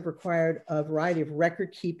those have required a variety of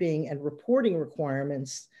record keeping and reporting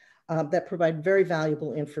requirements that provide very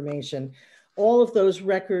valuable information. All of those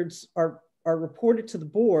records are reported to the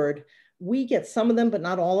board. We get some of them, but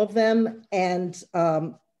not all of them. And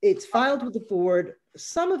it's filed with the board.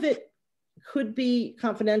 Some of it could be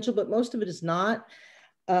confidential, but most of it is not.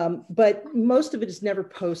 But most of it is never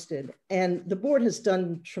posted. And the board has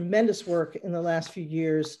done tremendous work in the last few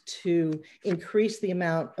years to increase the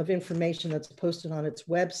amount of information that's posted on its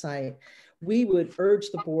website. We would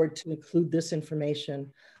urge the board to include this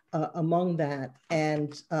information among that,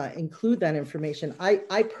 and include that information.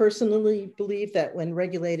 I personally believe that when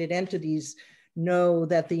regulated entities know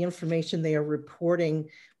that the information they are reporting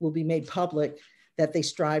will be made public, that they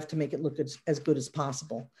strive to make it look as good as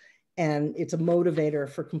possible. And it's a motivator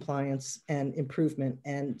for compliance and improvement.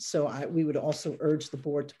 And so we would also urge the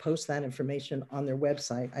board to post that information on their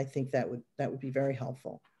website. I think that would be very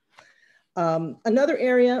helpful. Another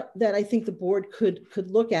area that I think the board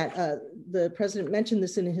could look at, the president mentioned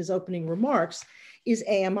this in his opening remarks, is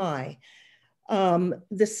AMI.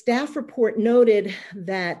 The staff report noted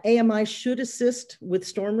that AMI should assist with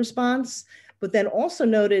storm response, but then also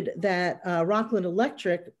noted that Rockland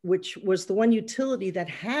Electric, which was the one utility that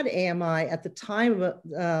had AMI at the time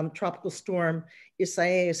of Tropical Storm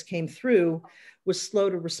Isaias came through, was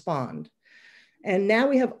slow to respond. And now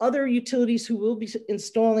we have other utilities who will be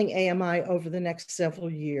installing AMI over the next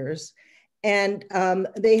several years. And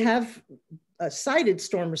they have cited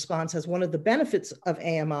storm response as one of the benefits of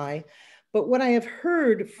AMI. But what I have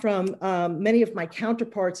heard from many of my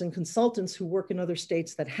counterparts and consultants who work in other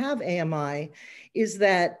states that have AMI is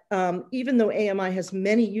that even though AMI has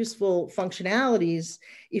many useful functionalities,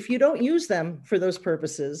 if you don't use them for those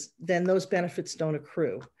purposes, then those benefits don't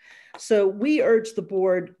accrue. So we urge the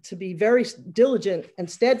board to be very diligent and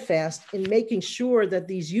steadfast in making sure that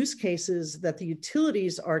these use cases that the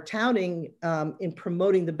utilities are touting in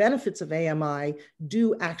promoting the benefits of AMI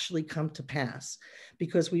do actually come to pass.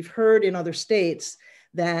 Because we've heard in other states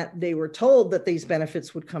that they were told that these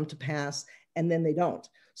benefits would come to pass and then they don't.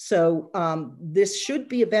 So this should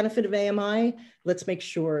be a benefit of AMI. Let's make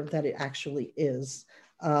sure that it actually is.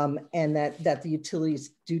 And that the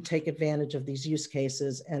utilities do take advantage of these use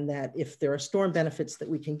cases, and that if there are storm benefits that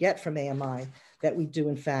we can get from AMI, that we do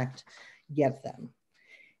in fact get them.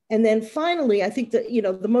 And then finally, I think that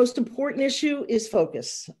the most important issue is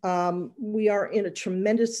focus. We are in a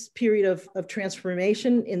tremendous period of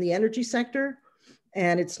transformation in the energy sector,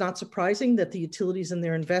 and it's not surprising that the utilities and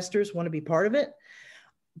their investors want to be part of it.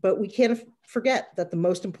 But we can't forget that the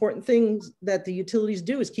most important things that the utilities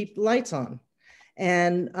do is keep the lights on.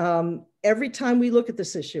 And every time we look at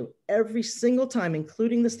this issue, every single time,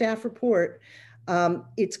 including the staff report,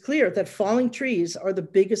 it's clear that falling trees are the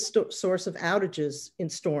biggest source of outages in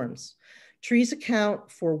storms. Trees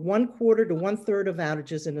account for 1/4 to 1/3 of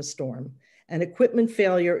outages in a storm, and equipment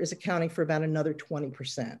failure is accounting for about another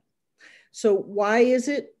 20%. So why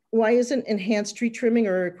isn't enhanced tree trimming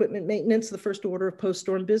or equipment maintenance the first order of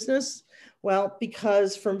post-storm business? Well,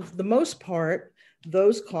 because for the most part,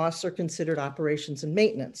 those costs are considered operations and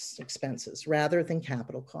maintenance expenses rather than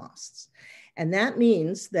capital costs. And that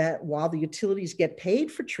means that while the utilities get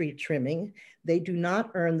paid for tree trimming, they do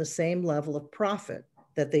not earn the same level of profit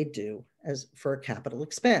that they do as for a capital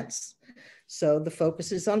expense. So the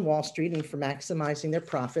focus is on Wall Street and for maximizing their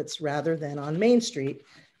profits rather than on Main Street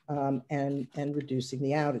and reducing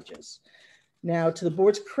the outages. Now, to the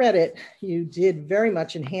board's credit, you did very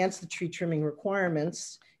much enhance the tree trimming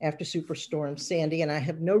requirements after Superstorm Sandy, and I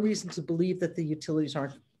have no reason to believe that the utilities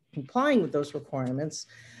aren't complying with those requirements,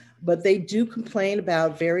 but they do complain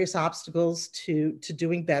about various obstacles to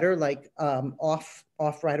doing better, like off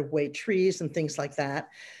right-of-way trees and things like that.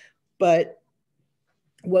 But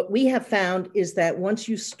what we have found is that once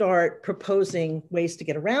you start proposing ways to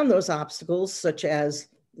get around those obstacles, such as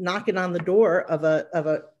knocking on the door of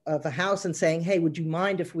a house and saying, hey, would you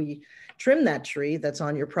mind if we trim that tree that's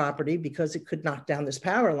on your property because it could knock down this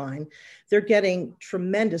power line, they're getting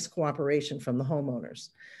tremendous cooperation from the homeowners.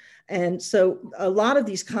 And so a lot of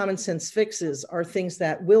these common sense fixes are things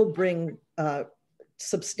that will bring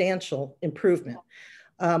substantial improvement.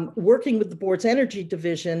 Working with the board's energy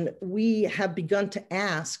division, we have begun to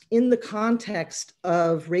ask, in the context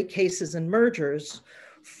of rate cases and mergers,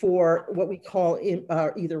 for what we call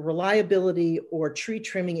either reliability or tree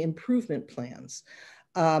trimming improvement plans.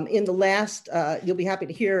 In the last, you'll be happy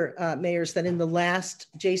to hear, mayors, that in the last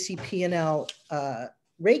JCP&L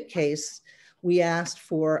rate case, we asked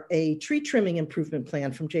for a tree trimming improvement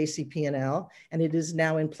plan from JCP&L, and it is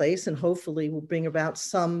now in place and hopefully will bring about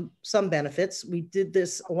some benefits. We did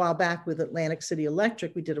this a while back with Atlantic City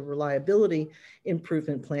Electric. We did a reliability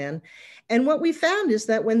improvement plan. And what we found is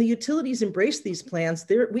that when the utilities embrace these plans,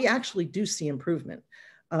 we actually do see improvement.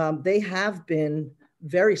 They have been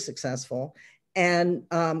very successful. And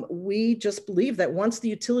we just believe that once the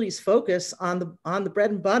utilities focus on the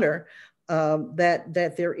bread and butter,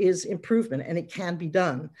 that there is improvement and it can be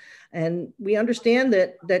done. And we understand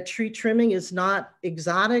that tree trimming is not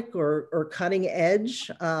exotic or cutting edge,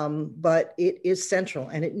 but it is central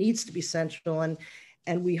and it needs to be central.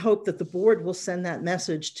 And we hope that the board will send that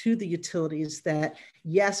message to the utilities that,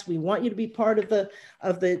 yes, we want you to be part of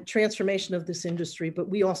the transformation of this industry, but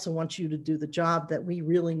we also want you to do the job that we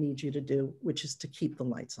really need you to do, which is to keep the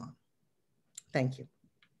lights on. Thank you.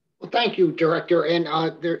 Well, thank you, Director. And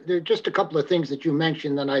there are just a couple of things that you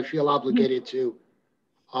mentioned that I feel obligated to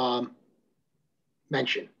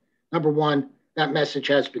mention. Number one, that message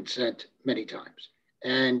has been sent many times.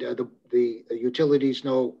 And the utilities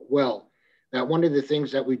know well that one of the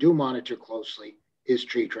things that we do monitor closely is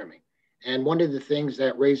tree trimming. And one of the things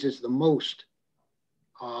that raises the most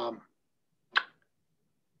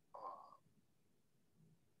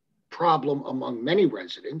problem among many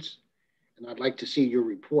residents, and I'd like to see your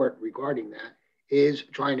report regarding that, is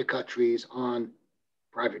trying to cut trees on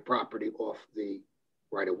private property off the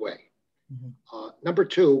right of way. Mm-hmm. Number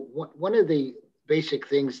two, one of the basic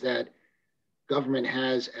things that government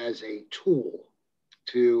has as a tool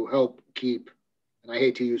to help keep, and I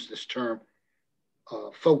hate to use this term,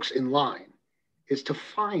 folks in line, is to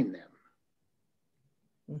fine them.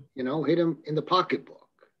 You know, hit them in the pocketbook.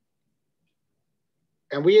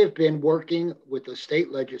 And we have been working with the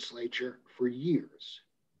state legislature for years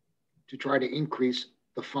to try to increase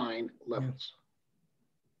the fine levels.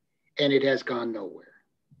 And it has gone nowhere.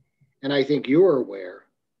 And I think you're aware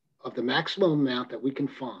of the maximum amount that we can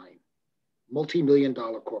fine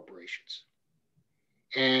multi-million-dollar corporations.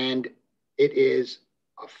 And it is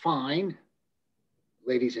a fine,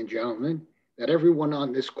 ladies and gentlemen, that everyone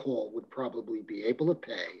on this call would probably be able to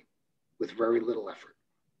pay with very little effort.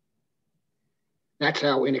 That's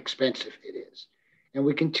how inexpensive it is. And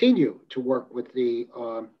we continue to work with the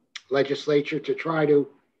legislature to try to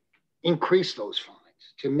increase those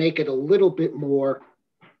fines, to make it a little bit more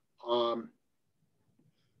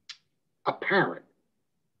apparent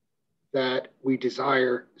that we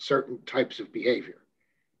desire certain types of behavior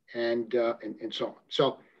and so on.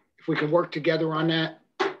 So if we can work together on that,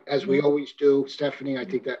 as we always do, Stephanie, I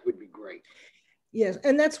think that would be great. Yes,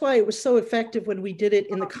 and that's why it was so effective when we did it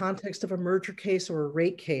in the context of a merger case or a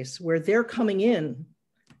rate case, where they're coming in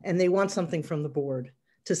and they want something from the board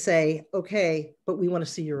to say, okay, but we want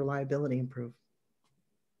to see your reliability improve.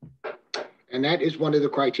 And that is one of the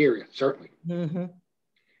criteria, certainly. Mm-hmm.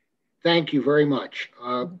 Thank you very much.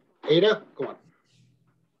 Ada, go on.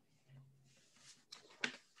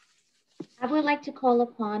 I would like to call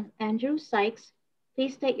upon Andrew Sykes.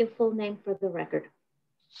 Please state your full name for the record.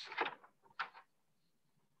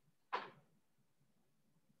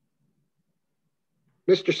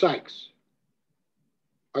 Mr. Sykes,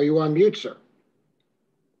 are you on mute, sir?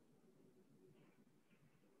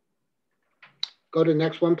 Go to the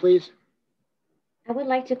next one, please. I would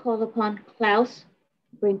like to call upon Klaus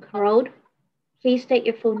Brinkrode. Please state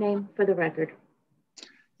your full name for the record.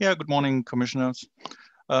 Yeah, good morning, commissioners.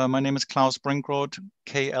 My name is Klaus Brinkrode,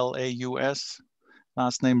 K-L-A-U-S.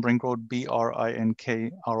 Last name Brinkrode,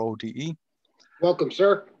 B-R-I-N-K-R-O-D-E. Welcome,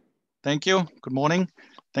 sir. Thank you. Good morning.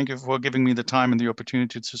 Thank you for giving me the time and the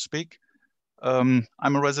opportunity to speak. I'm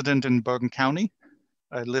a resident in Bergen County.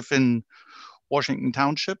 I live in Washington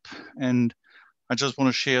Township, and I just want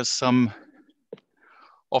to share some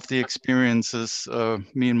of the experiences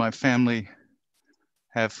me and my family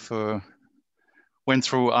have went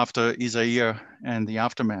through after Isaiah and the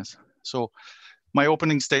aftermath. So my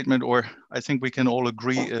opening statement, or I think we can all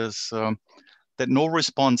agree, is that no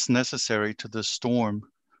response necessary to this storm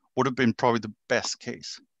would have been probably the best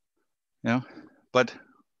case. Yeah, but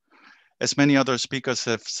as many other speakers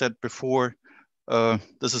have said before,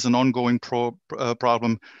 this is an ongoing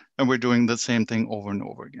problem, and we're doing the same thing over and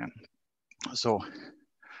over again. So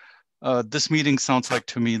this meeting sounds like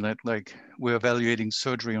to me like we're evaluating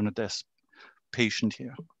surgery on a desk patient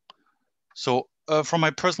here. So from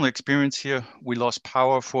my personal experience here, we lost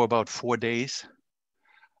power for about 4 days,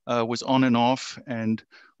 was on and off, and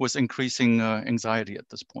was increasing anxiety at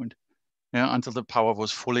this point, until the power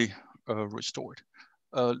was fully restored.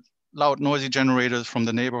 Loud, noisy generators from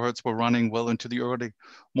the neighborhoods were running well into the early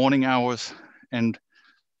morning hours, and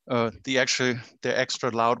they're extra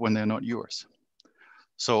loud when they're not yours.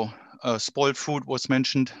 So spoiled food was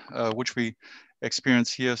mentioned, which we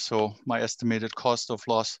experience here. So my estimated cost of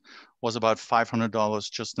loss was about $500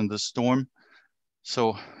 just in this storm.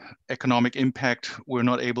 So economic impact, we're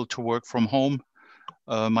not able to work from home.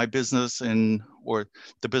 My business or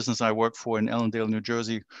the business I work for in Ellendale, New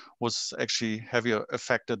Jersey, was actually heavier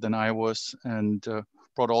affected than I was, and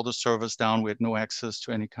brought all the servers down. We had no access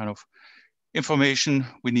to any kind of information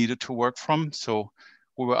we needed to work from. So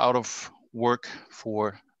we were out of work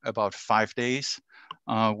for about 5 days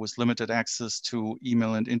with limited access to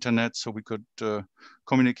email and internet, so we could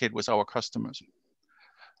communicate with our customers.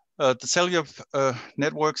 The cellular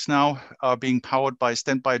networks now are being powered by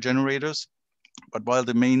standby generators, but while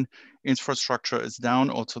the main infrastructure is down,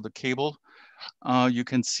 also the cable, you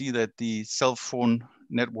can see that the cell phone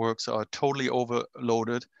networks are totally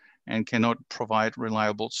overloaded, and cannot provide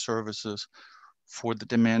reliable services for the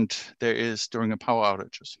demand there is during the power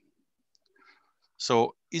outages.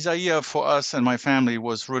 So Isaiah for us and my family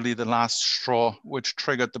was really the last straw which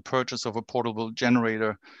triggered the purchase of a portable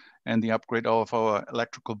generator and the upgrade of our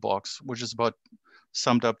electrical box, which is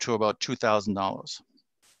summed up to about $2,000.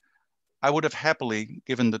 I would have happily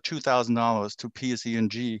given the $2,000 to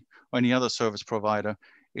PSE&G or any other service provider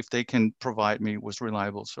if they can provide me with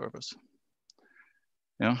reliable service.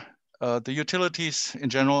 The utilities in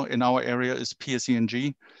general in our area is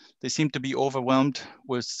PSE&G. They seem to be overwhelmed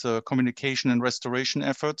with communication and restoration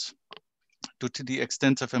efforts due to the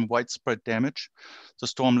extensive and widespread damage the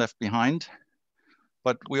storm left behind.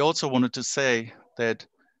 But we also wanted to say that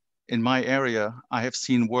in my area, I have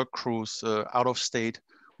seen work crews out of state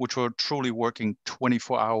which were truly working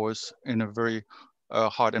 24 hours in a very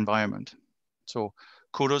hard environment. So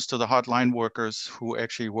kudos to the hardline workers who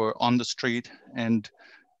actually were on the street and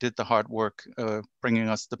did the hard work bringing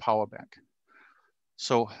us the power back.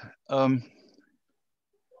 So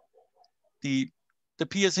the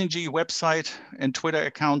PSE&G website and Twitter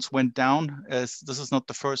accounts went down, as this is not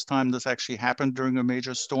the first time this actually happened during a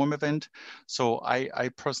major storm event. So I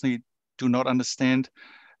personally do not understand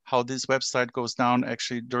how this website goes down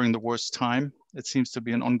actually during the worst time. It seems to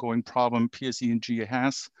be an ongoing problem PSE&G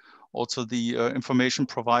has. Also the information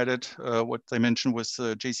provided, what they mentioned was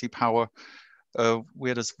JC Power, we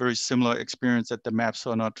had a very similar experience that the maps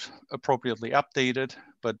are not appropriately updated,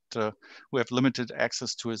 but we have limited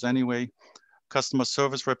access to it anyway. Customer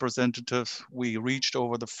service representative, we reached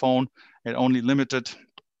over the phone and only limited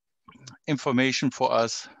information for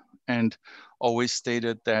us and always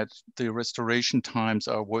stated that the restoration times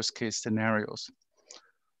are worst case scenarios.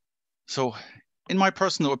 So in my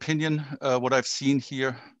personal opinion, what I've seen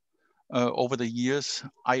here over the years,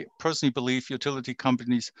 I personally believe utility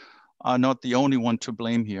companies are not the only one to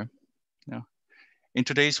blame here. Yeah. In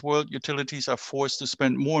today's world, utilities are forced to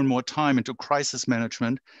spend more and more time into crisis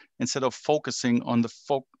management instead of focusing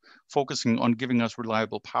on giving us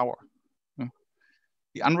reliable power. Yeah.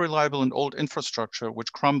 The unreliable and old infrastructure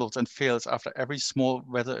which crumbles and fails after every small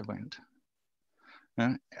weather event.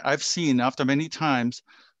 Yeah. I've seen after many times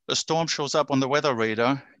a storm shows up on the weather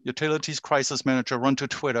radar, utilities crisis manager run to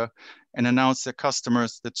Twitter and announce their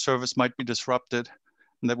customers that service might be disrupted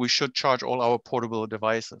and that we should charge all our portable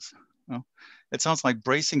devices. It sounds like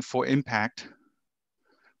bracing for impact,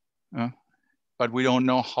 but we don't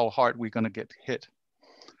know how hard we're gonna get hit.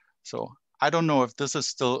 So I don't know if this is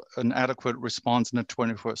still an adequate response in the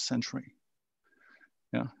 21st century.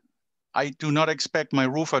 Yeah. I do not expect my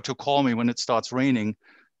roofer to call me when it starts raining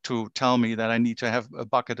to tell me that I need to have a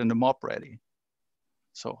bucket and a mop ready.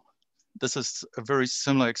 So this is a very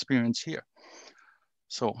similar experience here.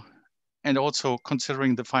 So, and also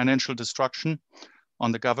considering the financial destruction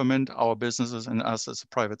on the government, our businesses, and us as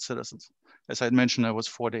private citizens. As I had mentioned, I was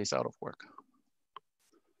 4 days out of work.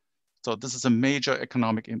 So this is a major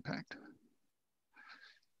economic impact.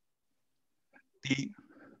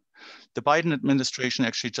 The Biden administration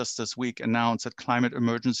actually just this week announced that climate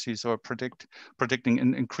emergencies are predicting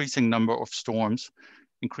an increasing number of storms,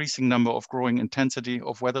 increasing number of growing intensity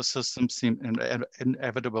of weather systems seem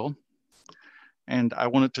inevitable. And I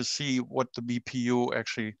wanted to see what the BPU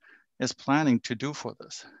actually is planning to do for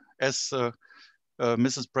this. As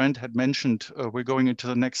Mrs. Brent had mentioned, we're going into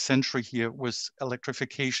the next century here with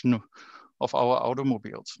electrification of our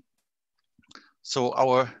automobiles. So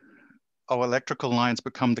our electrical lines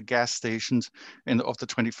become the gas stations of the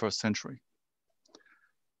 21st century.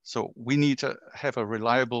 So we need to have a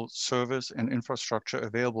reliable service and infrastructure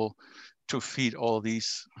available to feed all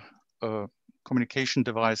these communication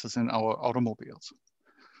devices in our automobiles.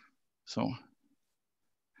 So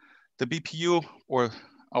the BPU or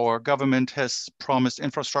our government has promised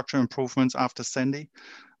infrastructure improvements after Sandy,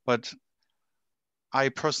 but I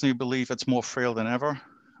personally believe it's more frail than ever.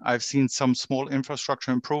 I've seen some small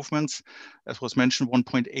infrastructure improvements. As was mentioned,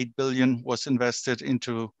 1.8 billion was invested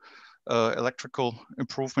into electrical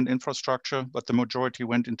improvement infrastructure, but the majority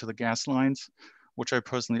went into the gas lines, which I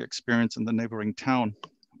personally experienced in the neighboring town,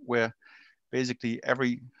 where basically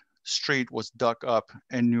every street was dug up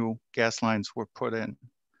and new gas lines were put in.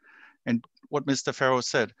 And what Mr. Farrow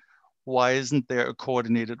said, why isn't there a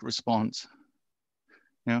coordinated response?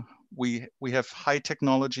 You know, we have high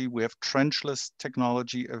technology, we have trenchless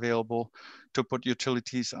technology available to put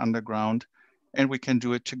utilities underground, and we can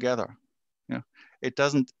do it together. You know,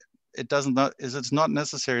 it's not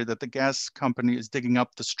necessary that the gas company is digging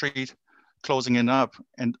up the street, closing it up,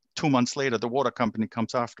 and 2 months later the water company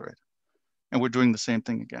comes after it. And we're doing the same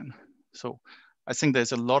thing again. So I think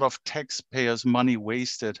there's a lot of taxpayers' money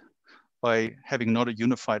wasted by having not a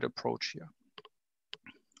unified approach here.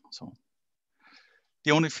 So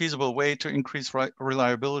the only feasible way to increase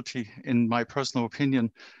reliability, in my personal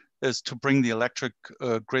opinion, is to bring the electric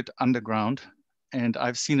grid underground. And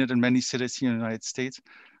I've seen it in many cities here in the United States.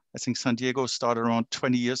 I think San Diego started around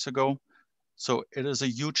 20 years ago. So it is a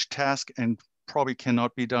huge task and probably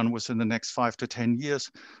cannot be done within the next 5 to 10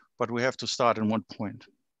 years, but we have to start at one point.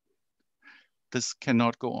 This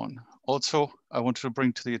cannot go on. Also, I wanted to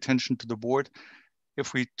bring to the attention to the board,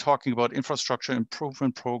 if we're talking about infrastructure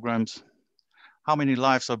improvement programs, how many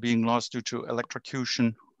lives are being lost due to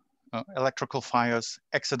electrocution, electrical fires,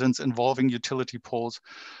 accidents involving utility poles,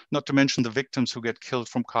 not to mention the victims who get killed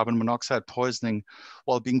from carbon monoxide poisoning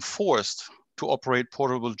while being forced to operate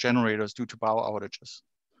portable generators due to power outages.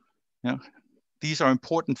 Yeah. These are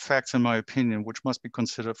important facts, in my opinion, which must be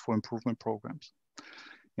considered for improvement programs.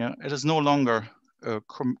 Yeah, it is no longer a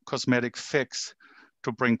cosmetic fix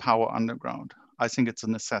to bring power underground. I think it's a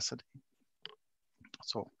necessity.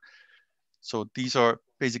 So these are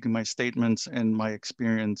basically my statements and my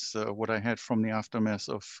experience, what I had from the aftermath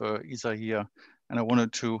of Isaiah. And I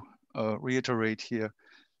wanted to reiterate here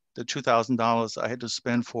the $2,000 I had to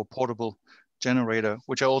spend for a portable generator,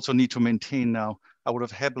 which I also need to maintain now, I would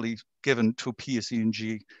have happily given to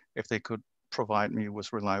PSE&G if they could provide me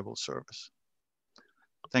with reliable service.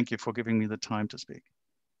 Thank you for giving me the time to speak.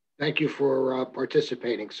 Thank you for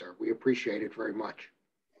participating, sir. We appreciate it very much.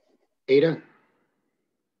 Ada?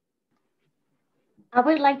 I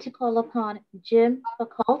would like to call upon Jim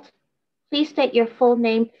Foucault. Please state your full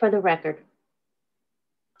name for the record.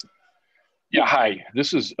 Yeah, hi,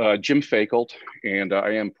 this is Jim Foucault, and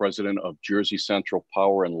I am president of Jersey Central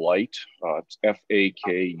Power and Light. It's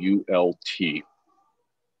F-A-K-U-L-T.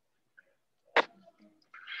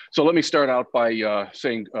 So let me start out by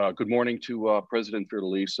saying good morning to President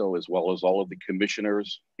Fiordaliso, as well as all of the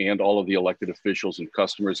commissioners and all of the elected officials and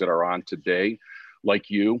customers that are on today. Like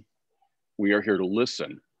you, we are here to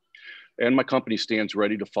listen. And my company stands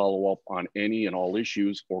ready to follow up on any and all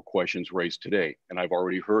issues or questions raised today. And I've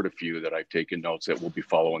already heard a few that I've taken notes that we'll be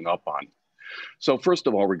following up on. So first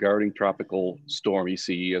of all, regarding Tropical Storm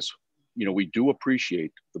Isaias, we do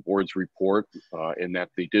appreciate the board's report in that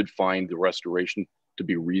they did find the restoration to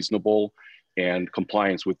be reasonable and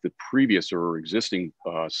compliance with the previous or existing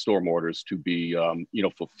storm orders to be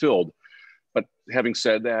fulfilled. But having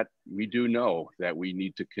said that, we do know that we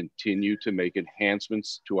need to continue to make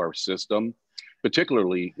enhancements to our system,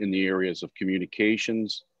 particularly in the areas of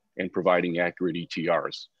communications and providing accurate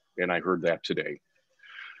ETRs. And I heard that today.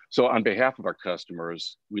 So on behalf of our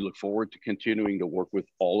customers, we look forward to continuing to work with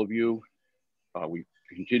all of you. We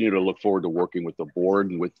continue to look forward to working with the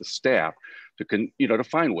board and with the staff to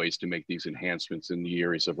find ways to make these enhancements in the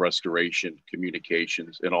areas of restoration,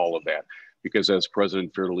 communications, and all of that. Because as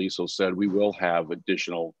President Fiordaliso said, we will have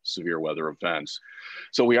additional severe weather events.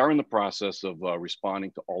 So we are in the process of responding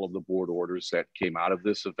to all of the board orders that came out of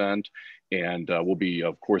this event. And we'll be,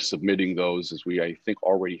 of course, submitting those, as we, I think,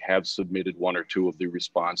 already have submitted one or two of the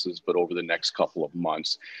responses, but over the next couple of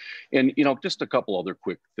months. And, just a couple other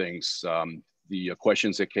quick things. The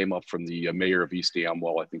questions that came up from the mayor of East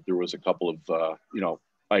Amwell, I think there was a couple of,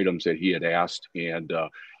 items that he had asked. And,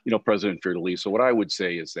 President Fiordaliso, what I would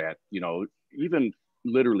say is that, even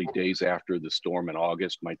literally days after the storm in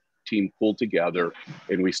August, my team pulled together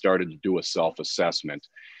and we started to do a self-assessment.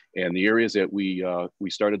 And the areas that we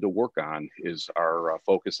started to work on is our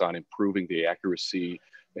focus on improving the accuracy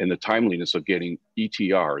and the timeliness of getting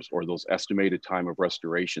ETRs, or those estimated time of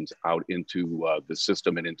restorations, out into the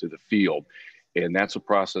system and into the field. And that's a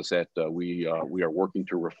process that we are working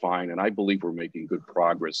to refine, and I believe we're making good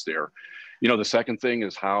progress there. The second thing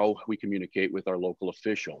is how we communicate with our local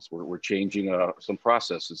officials. We're changing some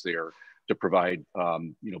processes there to provide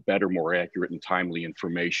better, more accurate and timely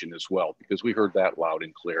information as well, because we heard that loud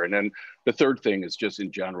and clear. And then the third thing is just in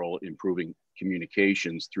general improving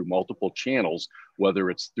communications through multiple channels, whether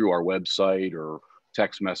it's through our website or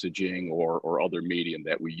text messaging or other medium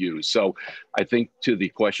that we use. So I think to the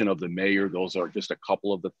question of the mayor, those are just a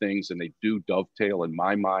couple of the things, and they do dovetail in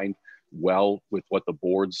my mind well with what the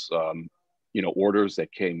board's orders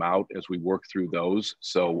that came out as we work through those.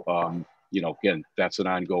 So again, that's an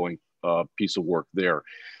ongoing piece of work there.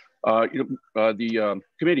 The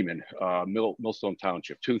committeeman, Millstone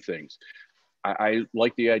Township, two things. I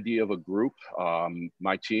like the idea of a group.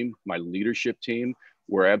 My team, my leadership team,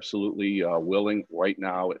 we're absolutely willing right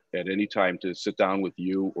now at any time to sit down with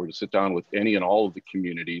you or to sit down with any and all of the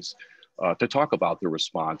communities to talk about the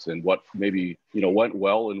response and what maybe went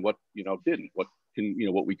well and what didn't, what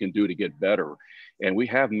we can do to get better. And we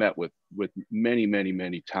have met with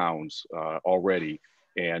many towns already,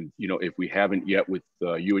 And, you know, if we haven't yet with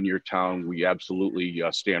you and your town, we absolutely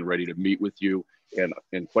stand ready to meet with you and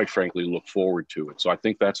quite frankly, look forward to it. So I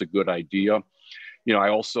think that's a good idea. You know, I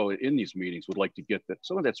also in these meetings would like to get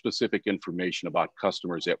some of that specific information about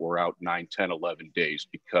customers that were out 9, 10, 11 days,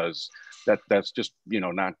 because that's just, you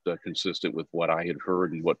know, not consistent with what I had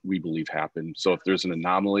heard and what we believe happened. So if there's an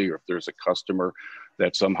anomaly or if there's a customer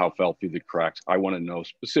that somehow fell through the cracks, I want to know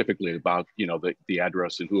specifically about, you know, the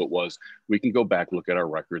address and who it was. We can go back, look at our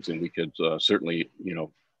records, and we could certainly, you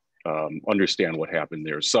know, understand what happened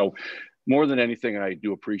there. So more than anything, I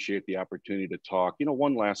do appreciate the opportunity to talk. You know,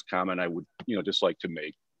 one last comment I would, you know, just like to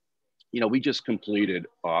make. You know, we just completed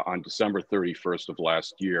on December 31st of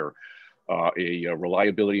last year, a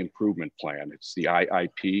reliability improvement plan. It's the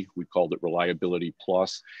IIP. We called it Reliability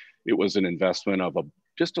Plus. It was an investment of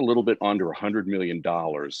just a little bit under $100 million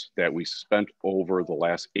that we spent over the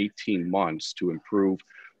last 18 months to improve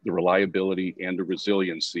the reliability and the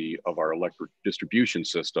resiliency of our electric distribution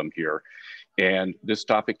system here. And this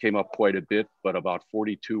topic came up quite a bit, but about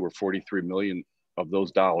 42 or 43 million of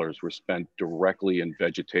those dollars were spent directly in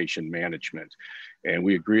vegetation management. And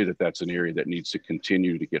we agree that that's an area that needs to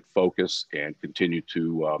continue to get focus and continue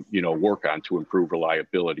to you know, work on to improve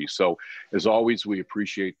reliability. So as always, we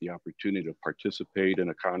appreciate the opportunity to participate in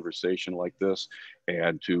a conversation like this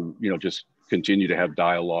and to, you know, just continue to have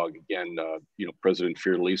dialogue. Again, you know, President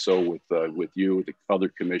Fiordaliso with you, the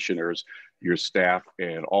other commissioners, your staff,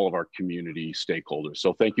 and all of our community stakeholders.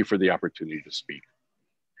 So thank you for the opportunity to speak.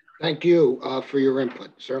 Thank you for your input.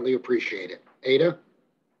 Certainly appreciate it. Ada?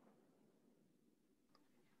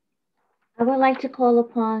 I would like to call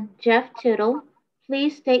upon Jeff Tittle.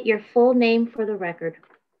 Please state your full name for the record.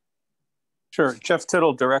 Sure. Jeff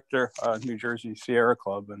Tittle, Director, New Jersey Sierra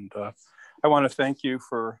Club. And I want to thank you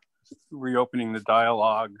for reopening the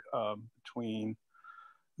dialogue between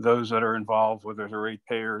those that are involved, whether they're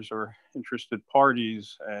ratepayers or interested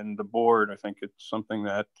parties, and the board. I think it's something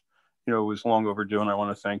that, you know, was long overdue, and I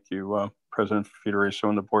want to thank you, President Fiordaliso,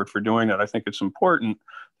 and the board for doing that. I think it's important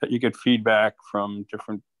that you get feedback from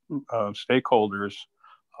different stakeholders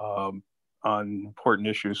on important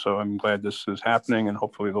issues. So I'm glad this is happening, and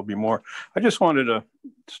hopefully there'll be more. I just wanted to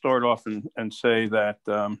start off and say that,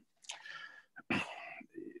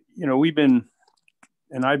 you know,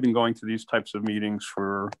 I've been going to these types of meetings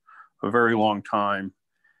for a very long time.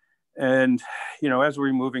 And, you know, as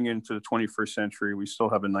we're moving into the 21st century, we still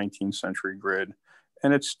have a 19th century grid,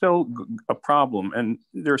 and it's still a problem. And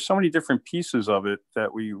there are so many different pieces of it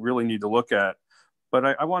that we really need to look at. But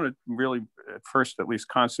I want to really, at first, at least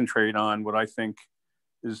concentrate on what I think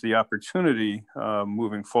is the opportunity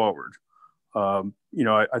moving forward. You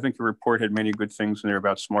know, I think the report had many good things in there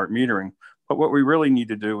about smart metering. But what we really need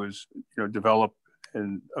to do is, you know, develop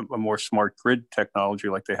a more smart grid technology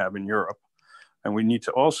like they have in Europe. And we need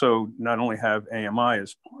to also not only have AMI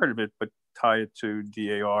as part of it, but tie it to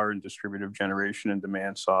DAR and distributive generation and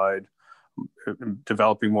demand side,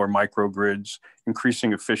 developing more microgrids,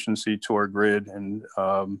 increasing efficiency to our grid, and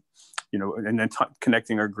you know, and then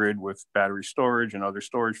connecting our grid with battery storage and other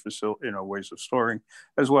storage facility, you know, ways of storing,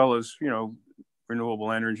 as well as, you know,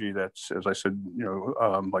 renewable energy that's, as I said, you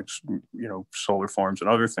know, like, you know, solar farms and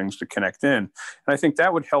other things to connect in. And I think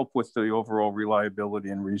that would help with the overall reliability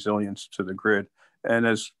and resilience to the grid. And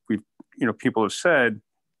as we, you know, people have said,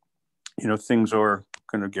 you know, things are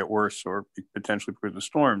going to get worse or potentially because of the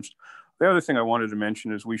storms. The other thing I wanted to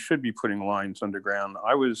mention is we should be putting lines underground.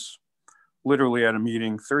 I was literally at a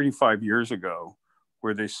meeting 35 years ago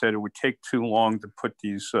where they said it would take too long to put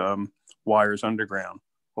these wires underground.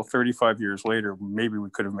 Well, 35 years later, maybe we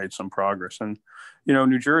could have made some progress. And, you know,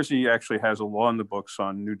 New Jersey actually has a law in the books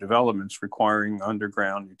on new developments requiring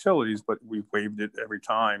underground utilities, but we've waived it every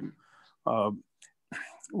time.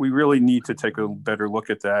 We really need to take a better look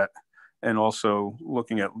at that, and also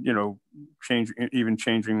looking at, you know,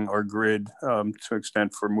 changing our grid to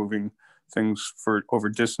extent for moving things for over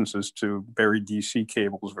distances to buried DC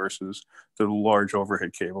cables versus the large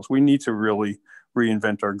overhead cables. We need to really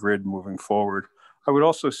reinvent our grid moving forward. I would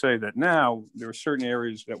also say that now there are certain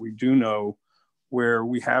areas that we do know where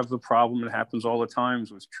we have the problem that happens all the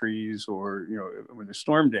times with trees or, you know, with the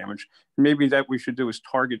storm damage. Maybe that we should do is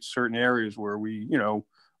target certain areas where we, you know,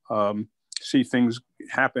 see things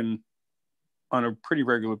happen on a pretty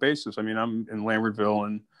regular basis. I mean, I'm in Lambertville,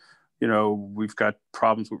 and, you know, we've got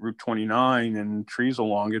problems with Route 29 and trees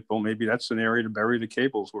along it. Well, maybe that's an area to bury the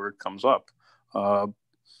cables where it comes up.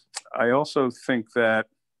 I also think that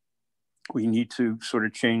we need to sort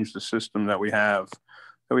of change the system that we have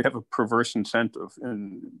a perverse incentive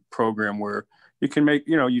in program where you can make,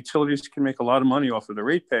 utilities can make a lot of money off of the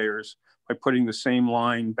ratepayers by putting the same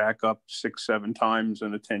line back up 6-7 times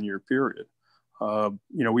in a 10-year period.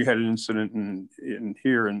 We had an incident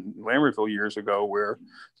here in Lambertville years ago where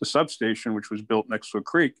the substation, which was built next to a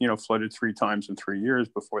creek, flooded 3 times in 3 years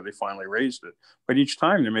before they finally raised it. But each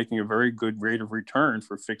time they're making a very good rate of return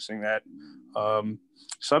for fixing that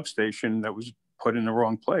substation that was put in the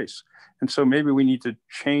wrong place. And so maybe we need to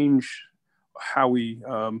change how we,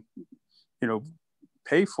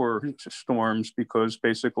 pay for storms, because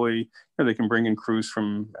basically they can bring in crews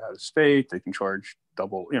from out of state, they can charge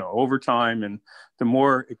double, overtime, and the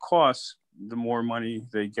more it costs, the more money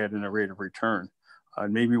they get in a rate of return.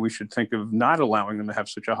 Maybe we should think of not allowing them to have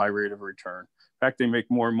such a high rate of return. In fact, they make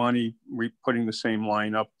more money putting the same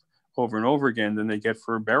line up over and over again than they get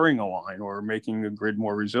for burying a line or making the grid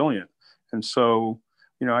more resilient. And so,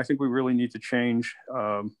 I think we really need to change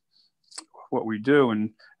what we do. And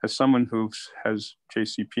as someone who has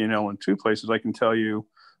JCP&L in 2 places, I can tell you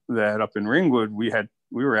that up in Ringwood, we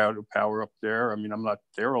were out of power up there. I mean, I'm not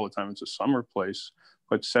there all the time. It's a summer place,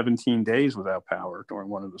 but 17 days without power during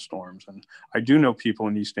one of the storms. And I do know people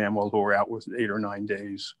in East Amwell who were out with 8 or 9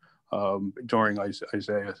 days during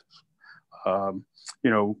Isaiah.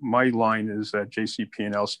 My line is that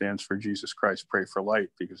JCP&L stands for Jesus Christ, Pray for Light,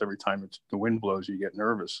 because every time the wind blows, you get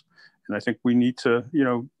nervous. And I think we need to,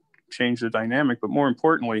 change the dynamic. But more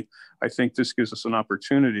importantly, I think this gives us an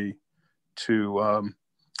opportunity to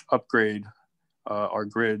upgrade our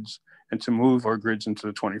grids and to move our grids into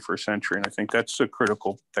the 21st century. And I think that's a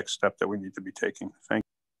critical next step that we need to be taking. Thank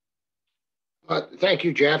you. Thank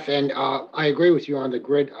you, Jeff. And I agree with you on the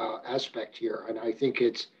grid aspect here. And I think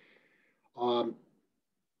it's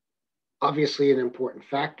obviously an important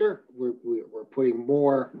factor. We're putting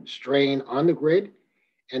more strain on the grid,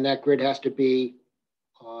 and that grid has to be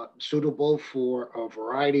suitable for a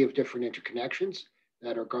variety of different interconnections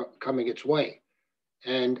that are coming its way.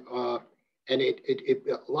 And a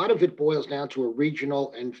lot of it boils down to a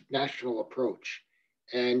regional and national approach.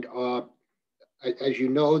 And as you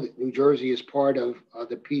know, New Jersey is part of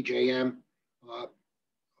the PJM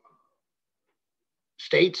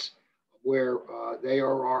states, where they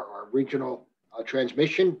are our regional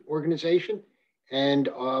transmission organization. And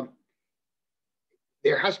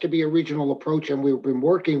there has to be a regional approach, and we've been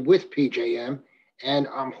working with PJM, and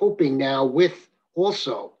I'm hoping now with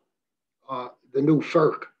also the new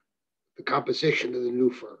FERC, the composition of the new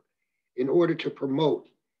FERC, in order to promote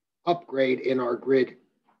upgrade in our grid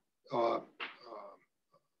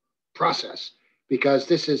process, because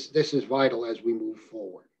this is vital as we move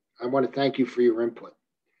forward. I want to thank you for your input.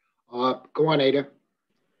 Go on, Ada.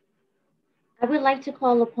 I would like to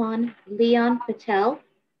call upon Leon Patel.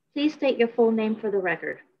 Please state your full name for the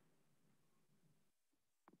record.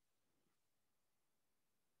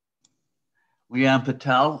 Leon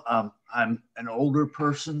Patel. I'm an older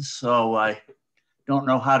person, so I don't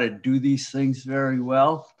know how to do these things very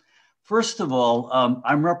well. First of all,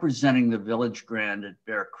 I'm representing the Village Grand at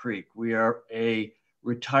Bear Creek. We are a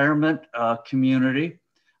retirement community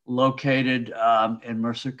located in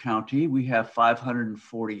Mercer County. We have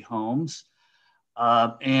 540 homes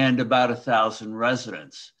and about 1,000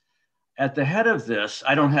 residents. At the head of this,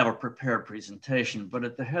 I don't have a prepared presentation, but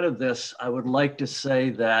at the head of this, I would like to say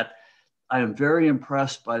that I am very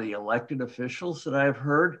impressed by the elected officials that I've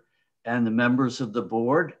heard and the members of the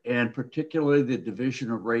board, and particularly the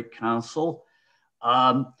Division of Rate Counsel.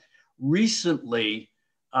 Recently,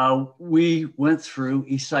 we went through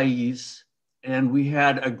Isaias, and we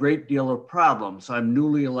had a great deal of problems. I'm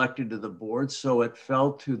newly elected to the board, so it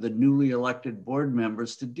fell to the newly elected board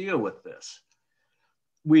members to deal with this.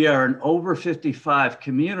 We are an over 55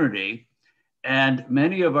 community, and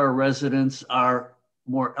many of our residents are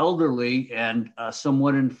more elderly and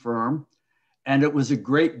somewhat infirm. And it was a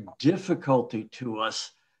great difficulty to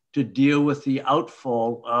us to deal with the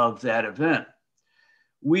outfall of that event.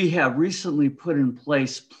 We have recently put in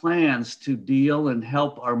place plans to deal and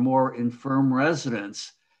help our more infirm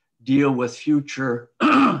residents deal with future,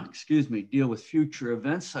 deal with future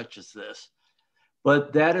events such as this.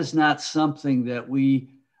 But that is not something that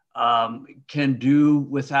we can do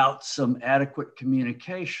without some adequate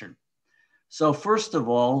communication. So first of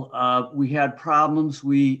all, we had problems.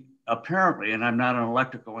 We apparently, and I'm not an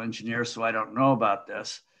electrical engineer, so I don't know about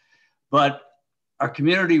this, but our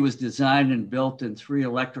community was designed and built in 3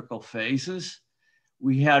 electrical phases.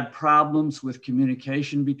 We had problems with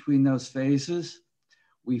communication between those phases.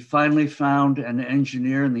 We finally found an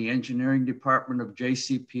engineer in the engineering department of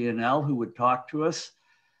JCP&L who would talk to us.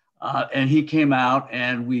 And he came out,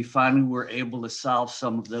 and we finally were able to solve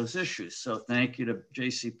some of those issues. So thank you to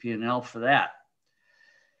JCP&L for that.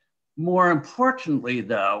 More importantly,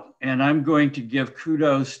 though, and I'm going to give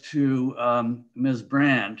kudos to Ms.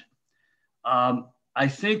 Brand, I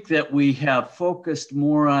think that we have focused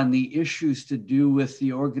more on the issues to do with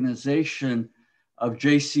the organization of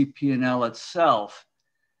JCP&L itself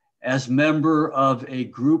as member of a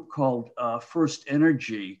group called First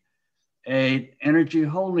Energy, an energy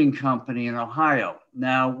holding company in Ohio.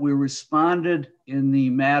 Now, we responded in the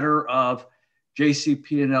matter of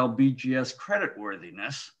JCP&L BGS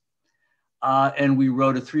creditworthiness, and we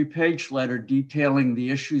wrote a 3-page letter detailing the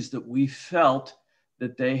issues that we felt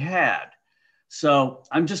that they had. So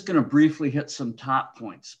I'm just going to briefly hit some top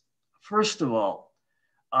points. First of all,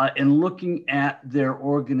 in looking at their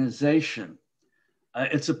organization,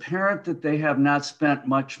 it's apparent that they have not spent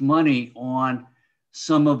much money on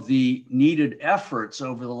some of the needed efforts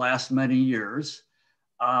over the last many years.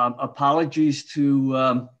 Apologies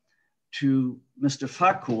to Mr.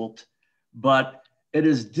 Fakult, but it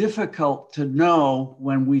is difficult to know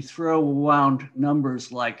when we throw around numbers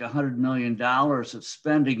like $100 million of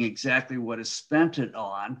spending exactly what is spent it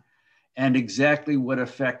on and exactly what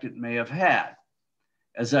effect it may have had.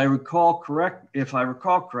 As I recall if I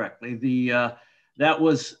recall correctly,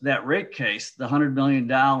 that rate case, the $100 million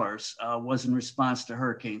was in response to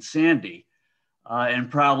Hurricane Sandy and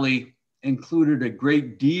probably included a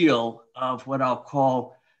great deal of what I'll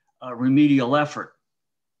call remedial effort.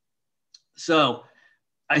 So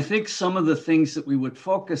I think some of the things that we would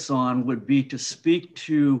focus on would be to speak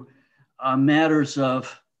to matters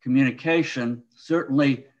of communication.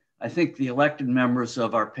 Certainly, I think the elected members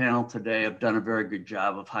of our panel today have done a very good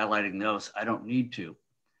job of highlighting those. I don't need to.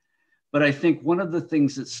 But I think one of the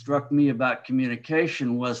things that struck me about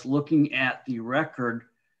communication was looking at the record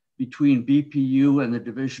between BPU and the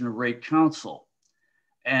Division of Rate Counsel.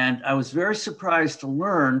 And I was very surprised to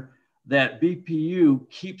learn that BPU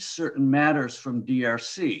keeps certain matters from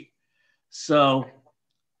DRC. So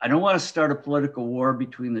I don't want to start a political war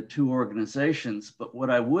between the two organizations, but what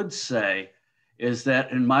I would say is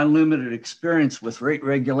that in my limited experience with rate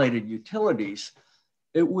regulated utilities,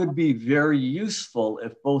 it would be very useful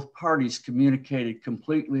if both parties communicated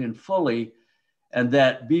completely and fully, and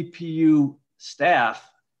that BPU staff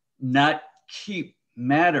not keep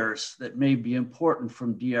matters that may be important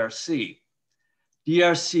from DRC.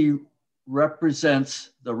 DRC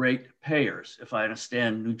represents the rate payers, if I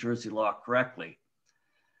understand New Jersey law correctly.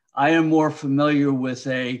 I am more familiar with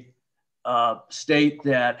a state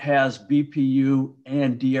that has BPU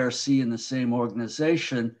and DRC in the same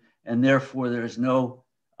organization, and therefore there's no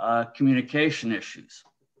communication issues.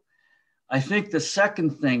 I think the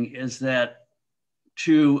second thing is that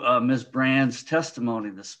to Ms. Brand's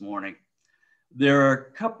testimony this morning, there are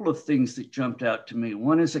a couple of things that jumped out to me.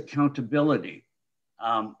 One is accountability.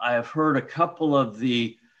 I have heard a couple of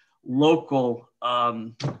the local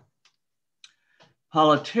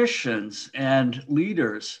politicians and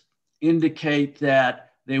leaders indicate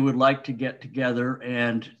that they would like to get together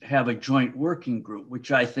and have a joint working group,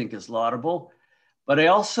 which I think is laudable. But I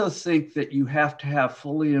also think that you have to have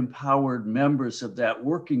fully empowered members of that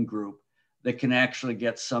working group that can actually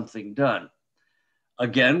get something done.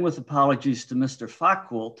 Again, with apologies to Mr.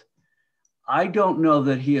 Fakult, I don't know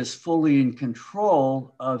that he is fully in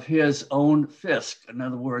control of his own fisc. In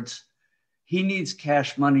other words, he needs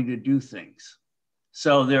cash money to do things.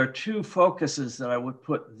 So there are two focuses that I would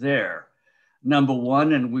put there. Number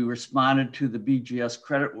one, and we responded to the BGS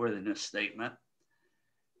creditworthiness statement,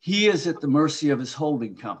 he is at the mercy of his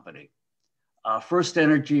holding company. First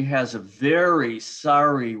Energy has a very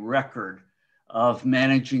sorry record of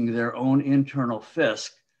managing their own internal fisc,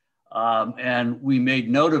 and we made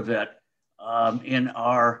note of it in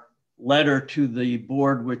our letter to the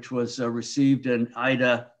board, which was received, and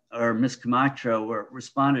Ida or Ms. Camacho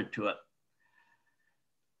responded to it.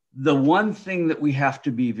 The one thing that we have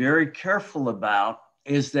to be very careful about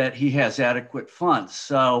is that he has adequate funds.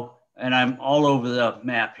 So, and I'm all over the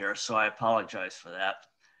map here, so I apologize for that.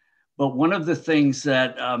 But one of the things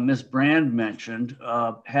that Ms. Brand mentioned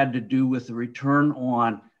had to do with the return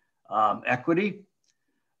on equity.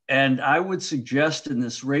 And I would suggest in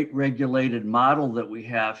this rate regulated model that we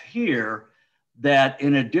have here, that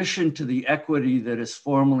in addition to the equity that is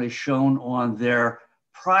formally shown on their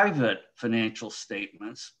private financial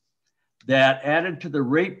statements, that added to the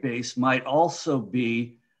rate base might also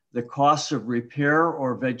be the costs of repair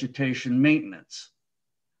or vegetation maintenance,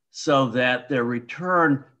 so that their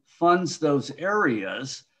return funds those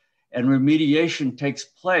areas and remediation takes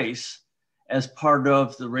place as part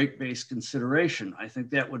of the rate base consideration. I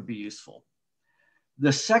think that would be useful.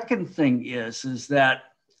 The second thing is that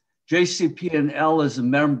JCP&L is a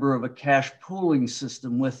member of a cash pooling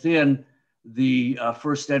system within the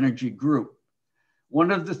First Energy Group.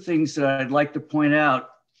 One of the things that I'd like to point out,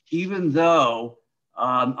 even though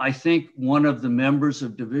I think one of the members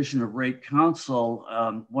of Division of Rate Counsel,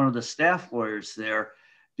 one of the staff lawyers there,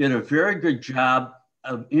 did a very good job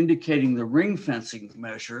of indicating the ring fencing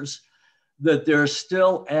measures, that there are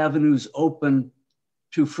still avenues open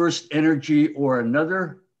to First Energy or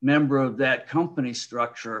another member of that company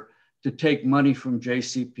structure to take money from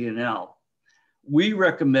JCP&L. We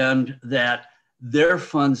recommend that their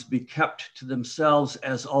funds be kept to themselves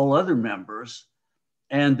as all other members,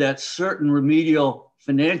 and that certain remedial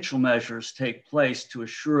financial measures take place to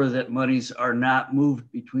assure that monies are not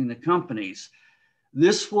moved between the companies.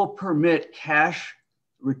 This will permit cash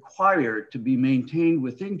required to be maintained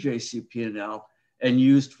within JCP&L and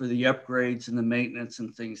used for the upgrades and the maintenance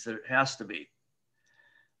and things that it has to be.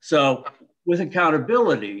 So with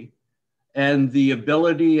accountability and the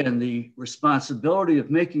ability and the responsibility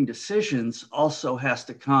of making decisions, also has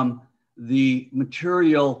to come the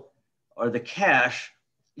material or the cash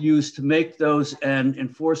used to make those and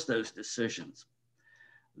enforce those decisions.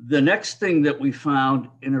 The next thing that we found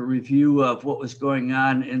in a review of what was going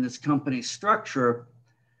on in this company structure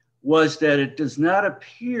was that it does not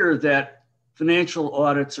appear that financial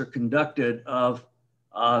audits are conducted of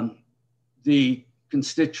the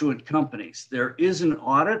constituent companies. There is an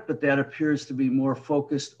audit, but that appears to be more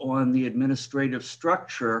focused on the administrative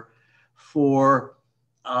structure for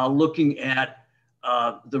looking at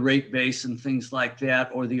the rate base and things like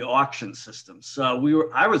that, or the auction system. So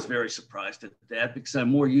I was very surprised at that, because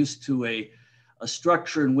I'm more used to a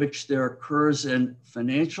structure in which there occurs an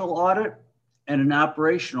financial audit and an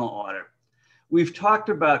operational audit. We've talked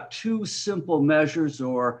about two simple measures,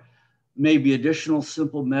 or maybe additional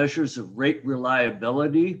simple measures, of rate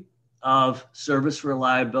reliability, of service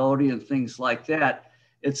reliability, and things like that.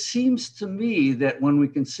 It seems to me that when we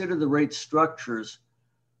consider the rate structures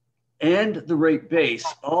and the rate base,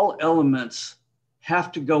 all elements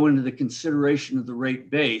have to go into the consideration of the rate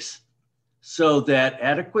base, so that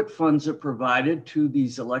adequate funds are provided to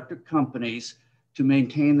these electric companies to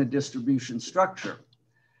maintain the distribution structure.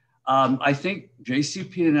 I think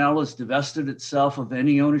JCP&L has divested itself of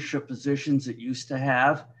any ownership positions it used to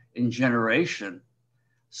have in generation.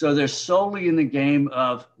 So they're solely in the game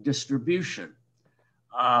of distribution.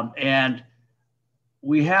 And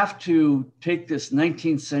we have to take this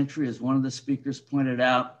 19th century, as one of the speakers pointed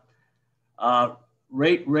out,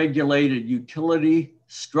 rate regulated utility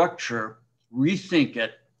structure, rethink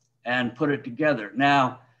it, and put it together.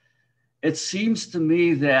 Now, it seems to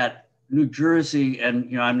me that New Jersey,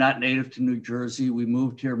 and I'm not native to New Jersey, we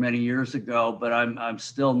moved here many years ago, but I'm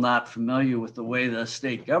still not familiar with the way the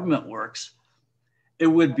state government works. It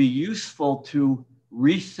would be useful to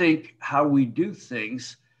rethink how we do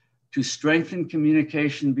things to strengthen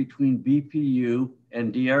communication between BPU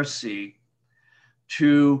and DRC,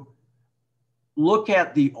 to look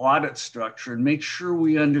at the audit structure and make sure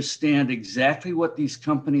we understand exactly what these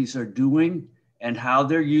companies are doing and how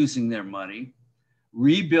they're using their money,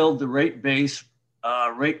 rebuild the rate base,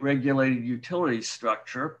 rate regulated utility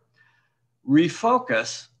structure,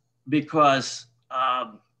 refocus, because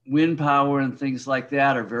wind power and things like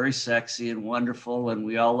that are very sexy and wonderful, and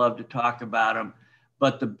we all love to talk about them.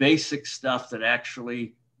 But the basic stuff that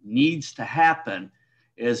actually needs to happen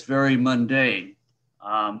is very mundane.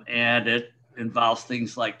 And it involves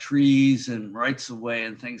things like trees and rights of way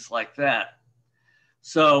and things like that.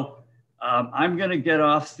 So I'm going to get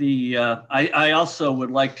off the, I also would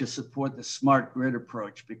like to support the smart grid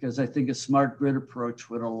approach, because I think a smart grid approach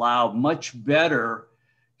would allow much better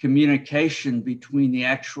communication between the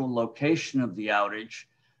actual location of the outage,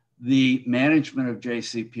 the management of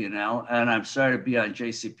JCP&L, and I'm sorry to be on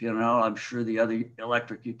JCP&L, I'm sure the other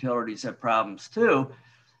electric utilities have problems too,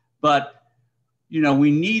 but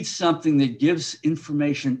we need something that gives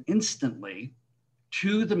information instantly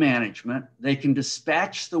to the management. They can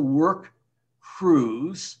dispatch the work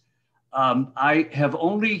crews. I have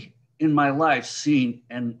only in my life seen,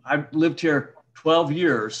 and I've lived here 12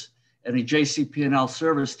 years in a JCP&L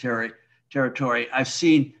service territory, I've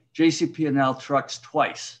seen JCP&L trucks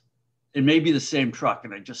twice. It may be the same truck,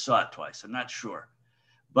 and I just saw it twice, I'm not sure.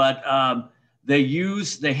 But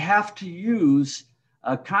they have to use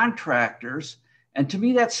contractors. And to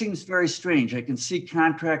me, that seems very strange. I can see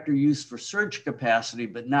contractor use for surge capacity,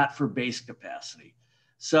 but not for base capacity.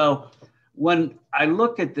 So when I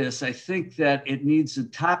look at this, I think that it needs a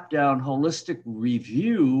top-down holistic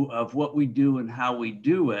review of what we do and how we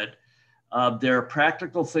do it. There are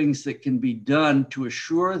practical things that can be done to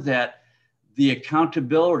assure that the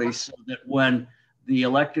accountability, so that when the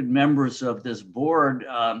elected members of this board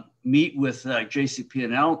meet with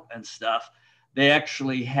JCP&L and stuff, they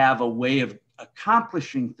actually have a way of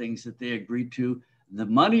accomplishing things that they agreed to. The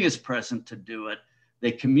money is present to do it.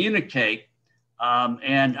 They communicate.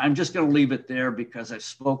 And I'm just going to leave it there because I've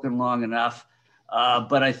spoken long enough.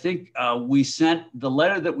 But I think the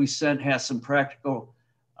letter that we sent has some practical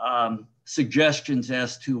suggestions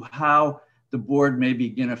as to how the board may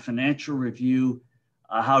begin a financial review,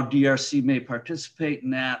 how DRC may participate in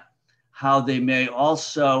that, how they may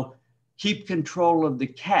also keep control of the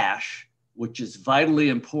cash, which is vitally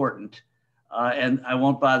important. And I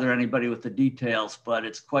won't bother anybody with the details, but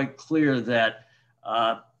it's quite clear that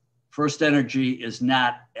FirstEnergy is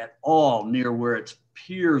not at all near where its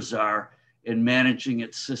peers are in managing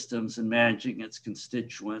its systems and managing its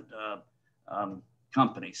constituent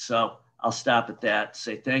companies. So I'll stop at that,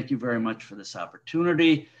 say thank you very much for this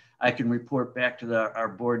opportunity. I can report back to our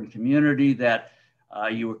board and community that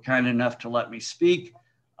you were kind enough to let me speak,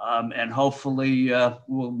 and hopefully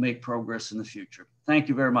we'll make progress in the future. Thank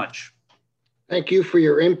you very much. Thank you for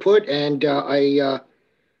your input, and I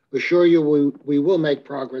assure you we will make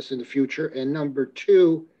progress in the future. And number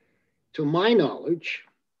two, to my knowledge,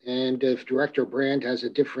 and if Director Brand has a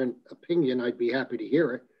different opinion, I'd be happy to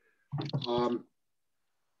hear it.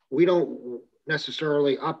 We don't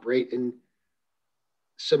necessarily operate in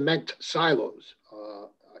cement silos.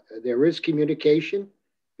 There is communication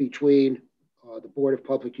between the Board of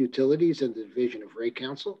Public Utilities and the Division of Rate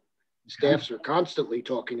Counsel. Staffs are constantly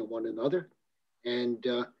talking to one another, and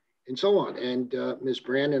so on. And Ms.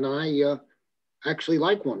 Brand and I actually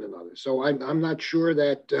like one another. So I'm not sure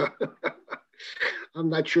that I'm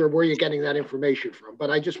not sure where you're getting that information from, but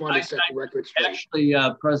I just want to set the record straight. Actually,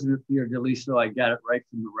 President Fiordaliso, I got it right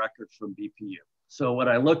from the records from BPU. So what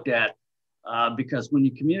I looked at, because when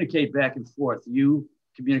you communicate back and forth, you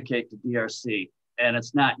communicate to DRC, and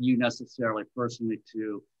it's not you necessarily personally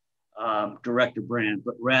to Director Brand,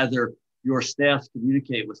 but rather your staffs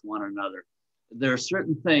communicate with one another. There are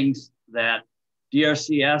certain things that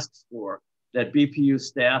DRC asks for that BPU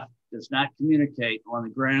staff does not communicate on the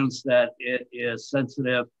grounds that it is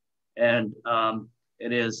sensitive and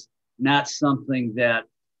it is not something that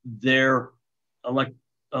their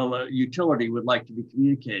utility would like to be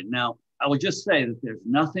communicated. Now, I would just say that there's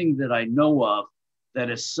nothing that I know of that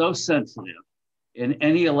is so sensitive in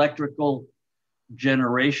any electrical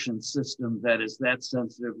generation system that is that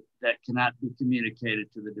sensitive that cannot be communicated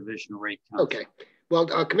to the Division of Rate Counsel. Okay. Well,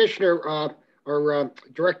 Commissioner or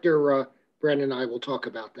Director Brand and I will talk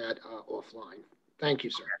about that offline. Thank you,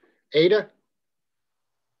 sir. Ada?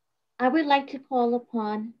 I would like to call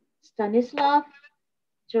upon Stanislav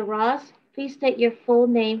Jaraz. Please state your full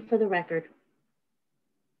name for the record.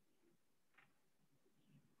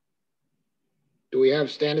 Do we have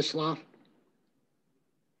Stanislav?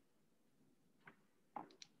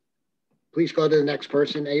 Please go to the next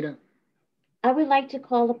person, Ada. I would like to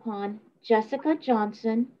call upon Jessica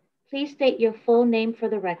Johnson. Please state your full name for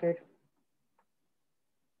the record.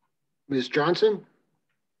 Ms. Johnson?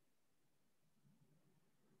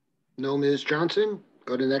 No, Ms. Johnson.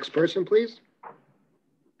 Go to the next person, please.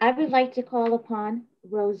 I would like to call upon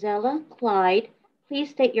Rosella Clyde. Please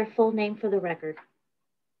state your full name for the record.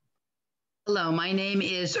 Hello, my name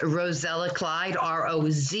is Rosella Clyde,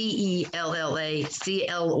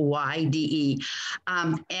 R-O-Z-E-L-L-A-C-L-Y-D-E.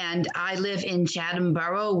 And I live in Chatham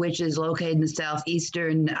Borough, which is located in the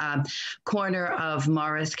southeastern corner of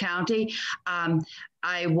Morris County.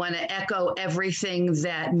 I want to echo everything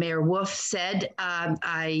that Mayor Wolf said.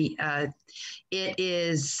 It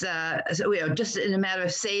is just in a matter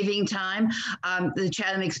of saving time. The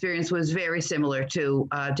Chatham experience was very similar to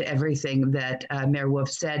everything that Mayor Wolf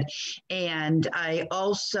said, and I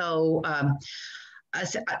also.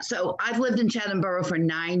 So I've lived in Chatham Borough for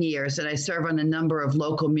 9 years, and I serve on a number of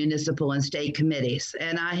local, municipal, and state committees.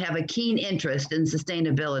 And I have a keen interest in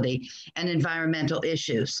sustainability and environmental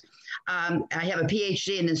issues. I have a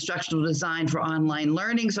PhD in instructional design for online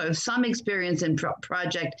learning, so I have some experience in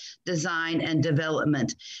project design and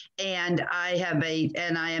development. And I am a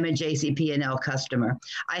JCP&L customer.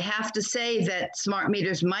 I have to say that smart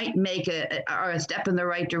meters might make a step in the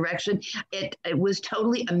right direction. It was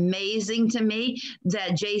totally amazing to me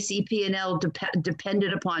that JCP&L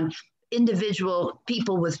depended upon individual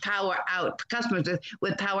people with power out, customers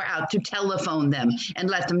with power out, to telephone them and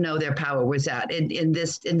let them know their power was out. In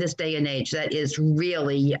this day and age, that is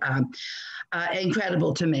really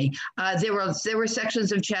incredible to me. There were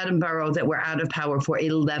sections of Chatham Borough that were out of power for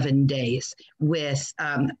 11 days with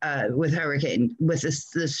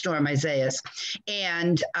the storm Isaias,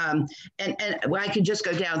 and I could just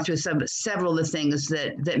go down through several of the things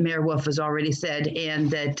that Mayor Wolf has already said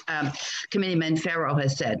and that Committeeman Farrell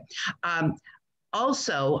has said.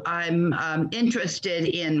 Also, I'm interested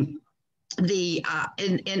in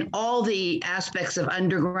in all the aspects of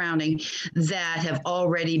undergrounding that have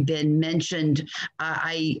already been mentioned.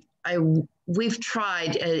 We've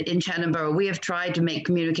tried in Chatham Borough, we have tried to make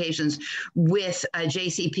communications with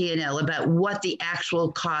JCP&L about what the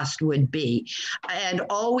actual cost would be. And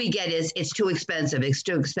all we get is, it's too expensive, it's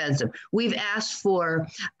too expensive. We've asked for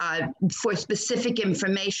specific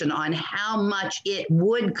information on how much it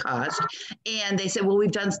would cost. And they said, well,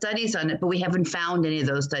 we've done studies on it, but we haven't found any of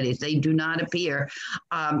those studies. They do not appear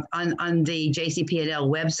on the JCP&L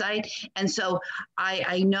website. And so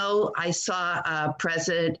I know I saw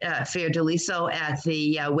President Fiordaliso at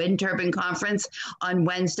the wind turbine conference on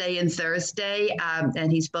Wednesday and Thursday,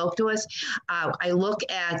 and he spoke to us. I look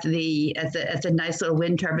at the nice little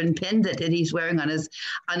wind turbine pin that he's wearing on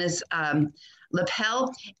his lapel,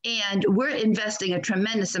 and we're investing a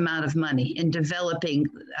tremendous amount of money in developing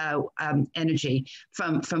energy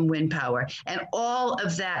from wind power, and all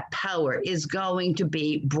of that power is going to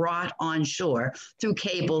be brought on shore through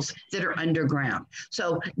cables that are underground.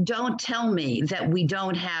 So don't tell me that we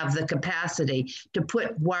don't have the capacity to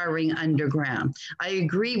put wiring underground. I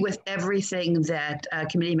agree with everything that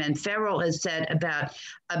Committeeman Farrell has said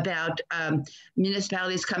about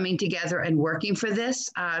municipalities coming together and working for this.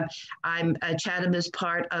 Chatham is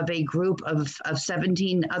part of a group of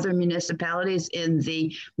 17 other municipalities in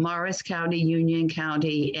the Morris County, Union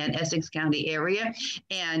County, and Essex County area.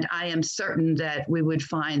 And I am certain that we would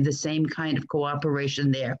find the same kind of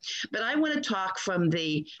cooperation there. But I want to talk from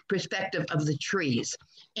the perspective of the trees.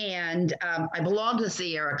 And I belong to the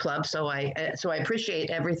Sierra Club, so I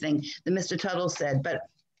appreciate everything that Mr. Tuttle said. But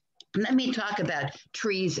let me talk about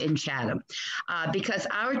trees in Chatham, because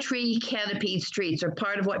our tree canopied streets are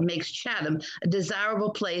part of what makes Chatham a desirable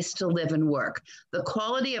place to live and work. The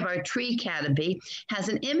quality of our tree canopy has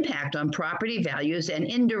an impact on property values and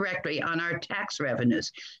indirectly on our tax revenues.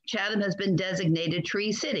 Chatham has been designated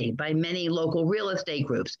Tree City by many local real estate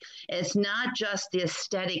groups. It's not just the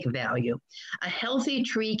aesthetic value. A healthy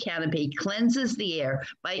tree canopy cleanses the air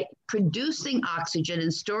by producing oxygen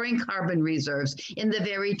and storing carbon reserves in the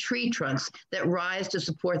very tree trunks that rise to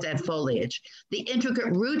support that foliage. The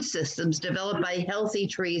intricate root systems developed by healthy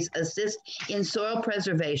trees assist in soil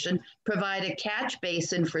preservation, provide a catch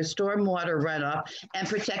basin for stormwater runoff, and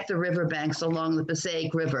protect the riverbanks along the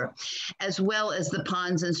Passaic River, as well as the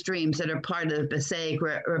ponds and streams that are part of the Passaic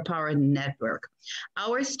riparian network.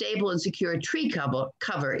 Our stable and secure tree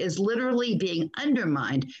cover is literally being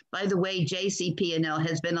undermined by the way JCP&L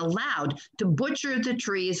has been allowed to butcher the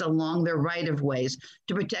trees along their right-of-ways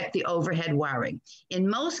to protect the overhead wiring. In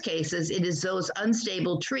most cases, it is those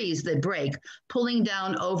unstable trees that break, pulling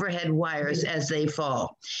down overhead wires as they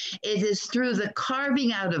fall. It is through the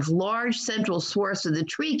carving out of large central source of the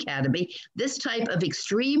tree canopy, this type of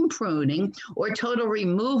extreme pruning or total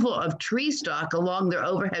removal of tree stock along their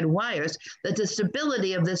overhead wires that the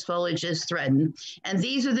stability of this foliage is threatened, and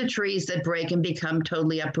these are the trees that break and become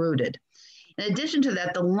totally uprooted. In addition to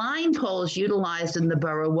that, the line poles utilized in the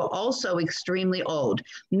borough were also extremely old.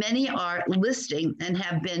 Many are listing and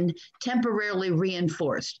have been temporarily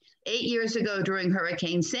reinforced. 8 years ago during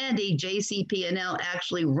Hurricane Sandy, JCP&L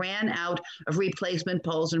actually ran out of replacement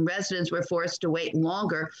poles, and residents were forced to wait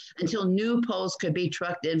longer until new poles could be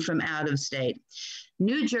trucked in from out of state.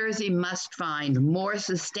 New Jersey must find more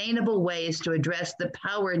sustainable ways to address the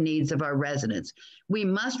power needs of our residents. We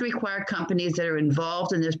must require companies that are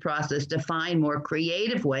involved in this process to find more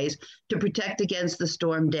creative ways to protect against the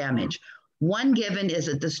storm damage. One given is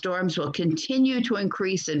that the storms will continue to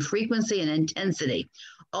increase in frequency and intensity.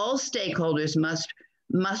 All stakeholders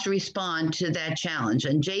must respond to that challenge,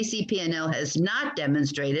 and JCP&L has not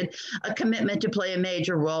demonstrated a commitment to play a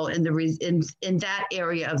major role in that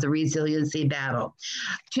area of the resiliency battle.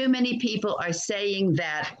 Too many people are saying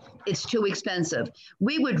that it's too expensive.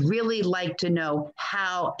 We would really like to know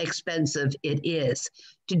how expensive it is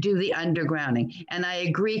to do the undergrounding. And I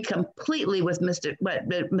agree completely with what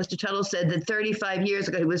Mr. Tuttle said, that 35 years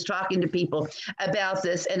ago, he was talking to people about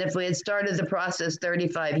this. And if we had started the process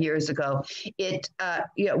 35 years ago,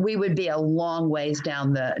 we would be a long ways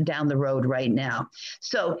down the road right now.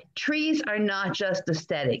 So trees are not just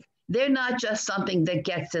aesthetic. They're not just something that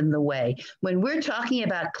gets in the way. When we're talking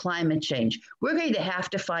about climate change, we're going to have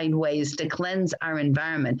to find ways to cleanse our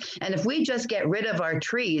environment. And if we just get rid of our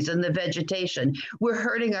trees and the vegetation, we're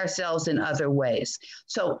hurting ourselves in other ways.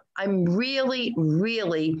 So I'm really,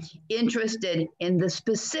 really interested in the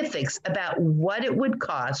specifics about what it would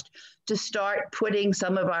cost to start putting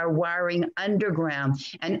some of our wiring underground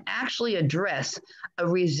and actually address a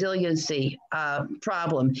resiliency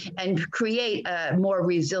problem and create more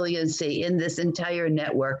resiliency in this entire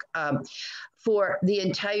network for the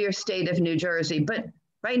entire state of New Jersey. But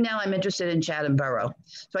right now, I'm interested in Chatham Borough.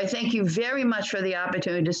 So I thank you very much for the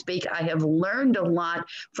opportunity to speak. I have learned a lot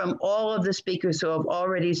from all of the speakers who have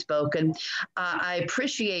already spoken. I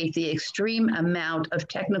appreciate the extreme amount of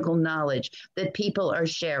technical knowledge that people are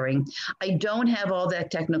sharing. I don't have all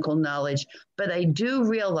that technical knowledge, but I do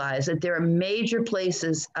realize that there are major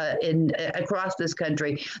places across this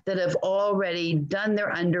country that have already done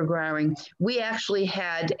their undergrounding. We actually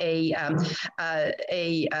had a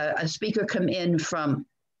speaker come in from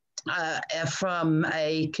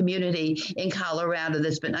a community in Colorado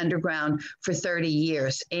that's been underground for 30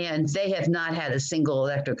 years, and they have not had a single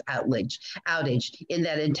electric outage in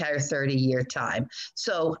that entire 30-year time.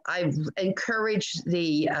 So I've encouraged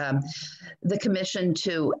the commission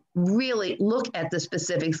to really look at the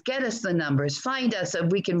specifics, get us the numbers, find us so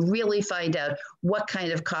we can really find out what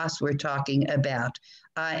kind of costs we're talking about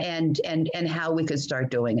and how we could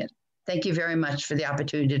start doing it. Thank you very much for the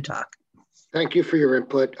opportunity to talk. Thank you for your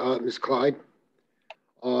input, Ms. Clyde.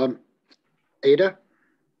 Ada?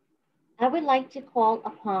 I would like to call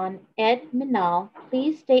upon Ed Minal.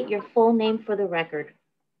 Please state your full name for the record.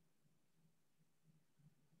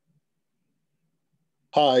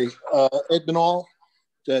 Hi, Ed Minal.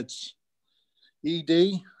 That's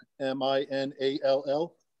E-D-M-I-N-A-L-L.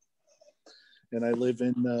 And I live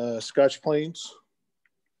in Scotch Plains.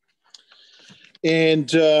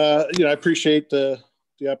 And, I appreciate the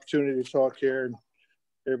opportunity to talk here, and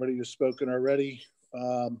everybody who's spoken already.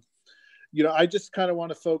 I just kind of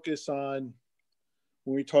want to focus on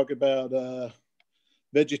when we talk about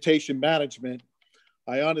vegetation management.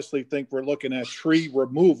 I honestly think we're looking at tree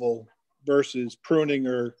removal versus pruning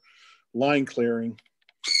or line clearing.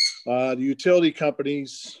 The utility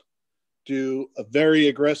companies do a very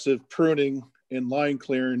aggressive pruning and line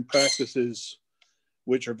clearing practices,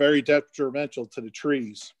 which are very detrimental to the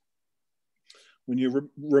trees. When you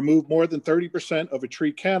remove more than 30% of a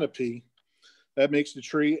tree canopy, that makes the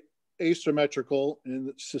tree asymmetrical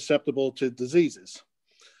and susceptible to diseases.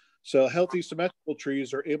 So healthy symmetrical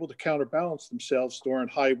trees are able to counterbalance themselves during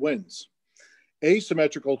high winds.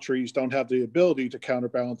 Asymmetrical trees don't have the ability to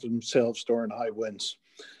counterbalance themselves during high winds.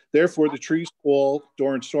 Therefore, the trees fall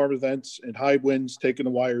during storm events and high winds, taking the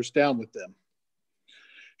wires down with them.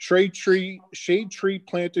 Shade tree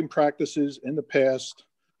planting practices in the past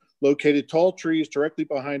located tall trees directly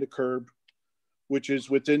behind a curb, which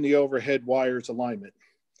is within the overhead wires alignment.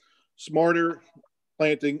 Smarter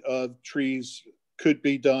planting of trees could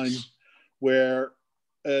be done where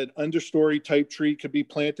an understory type tree could be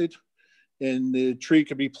planted and the tree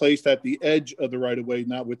could be placed at the edge of the right-of-way,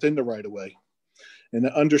 not within the right-of-way. And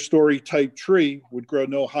the understory type tree would grow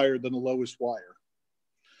no higher than the lowest wire.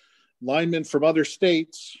 Linemen from other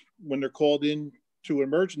states, when they're called in to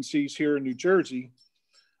emergencies here in New Jersey,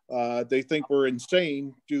 they think we're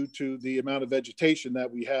insane due to the amount of vegetation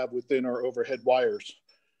that we have within our overhead wires,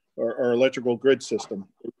 our electrical grid system.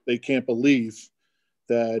 They can't believe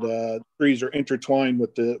that trees are intertwined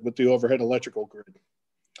with the overhead electrical grid.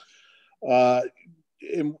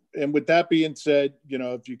 And with that being said,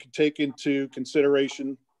 if you can take into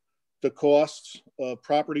consideration the costs of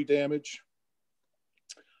property damage,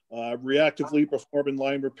 reactively performing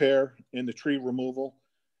line repair and the tree removal,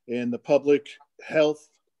 and the public health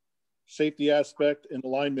safety aspect and the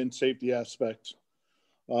lineman safety aspect.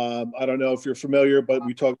 I don't know if you're familiar, but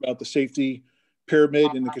we talk about the safety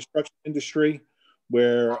pyramid in the construction industry,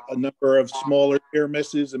 where a number of smaller air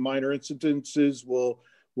misses and minor incidences will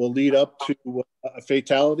lead up to a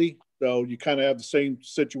fatality. So you kind of have the same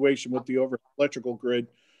situation with the overhead electrical grid,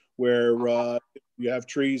 where you have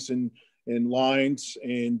trees and lines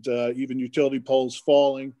and even utility poles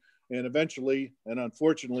falling, and eventually, and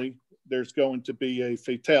unfortunately, there's going to be a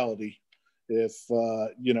fatality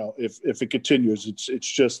if it continues.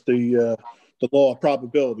 It's just the law of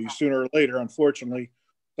probability. Sooner or later, unfortunately,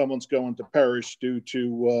 someone's going to perish due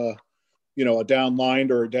to a down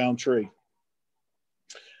line or a down tree.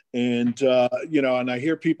 And and I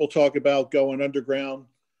hear people talk about going underground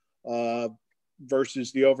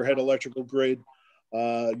versus the overhead electrical grid.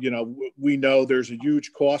 We know there's a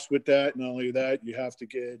huge cost with that. Not only that, you have to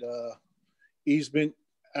get easement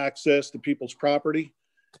access to people's property.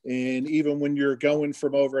 And even when you're going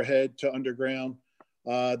from overhead to underground,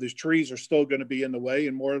 these trees are still going to be in the way,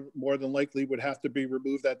 and more than likely would have to be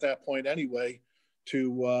removed at that point anyway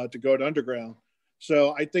to go to underground.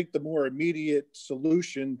 So I think the more immediate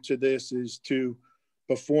solution to this is to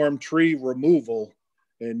perform tree removal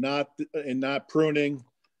and not pruning.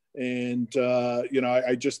 And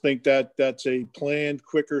I just think that that's a planned,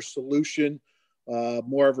 quicker solution,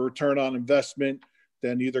 more of a return on investment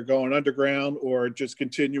than either going underground or just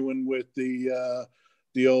continuing with the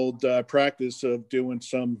old practice of doing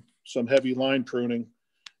some heavy line pruning.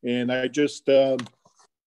 And I just had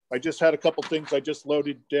a couple things I just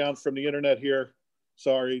loaded down from the internet here.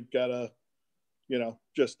 Sorry, got a,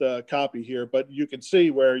 just a copy here, but you can see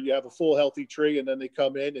where you have a full healthy tree, and then they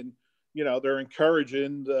come in and, they're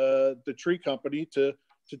encouraging the tree company to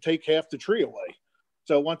take half the tree away.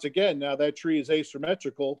 So once again, now that tree is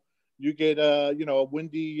asymmetrical. You get a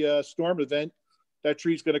windy storm event, that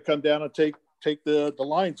tree's going to come down and take the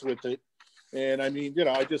lines with it. And I mean,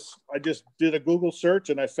 I just did a Google search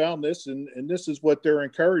and I found this, and this is what they're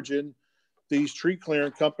encouraging these tree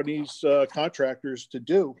clearing companies, contractors to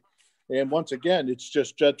do. And once again, it's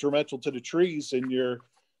just detrimental to the trees, and you're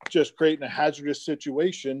just creating a hazardous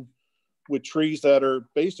situation with trees that are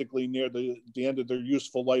basically near the end of their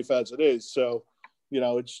useful life as it is. So,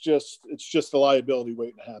 it's just a liability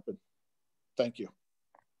waiting to happen. Thank you.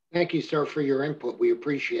 Thank you, sir, for your input. We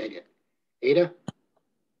appreciate it. Ada?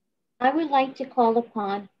 I would like to call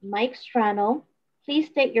upon Mike Strano. Please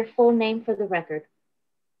state your full name for the record.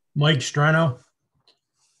 Mike Strano.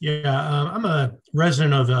 Yeah, I'm a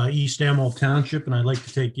resident of East Amwell Township, and I'd like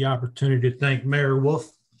to take the opportunity to thank Mayor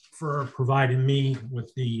Wolf for providing me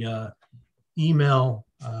with the email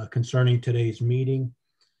concerning today's meeting.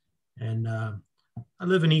 And I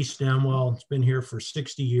live in East Amwell. It's been here for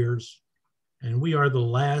 60 years, and we are the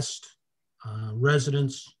last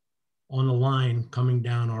residents on the line coming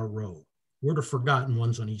down our road. We're the forgotten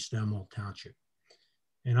ones on East Amwell Township.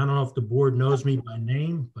 And I don't know if the board knows me by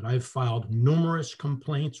name, but I've filed numerous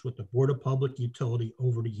complaints with the Board of Public Utility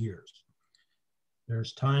over the years.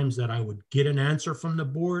 There's times that I would get an answer from the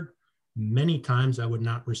board. Many times I would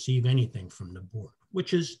not receive anything from the board,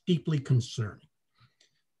 which is deeply concerning.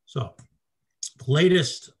 So the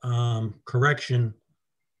latest correction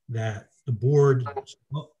that the board,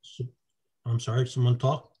 I'm sorry, someone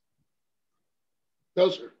talk? No,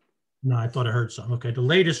 sir. No, I thought I heard something. Okay, the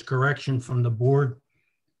latest correction from the board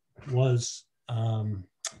was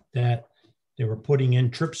that they were putting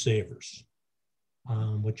in trip savers,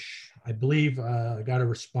 which I believe I got a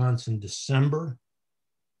response in December,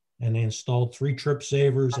 and they installed 3 trip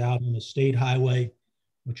savers out on the state highway,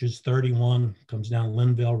 which is 31, comes down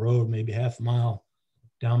Linville Road, maybe half a mile,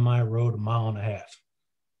 down my road, 1.5 miles.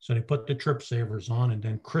 So they put the trip savers on, and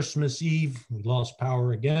then Christmas Eve, we lost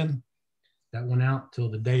power again. That went out till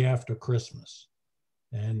the day after Christmas.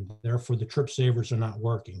 And therefore the trip savers are not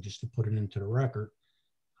working, just to put it into the record.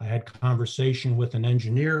 I had conversation with an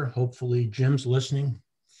engineer, hopefully Jim's listening,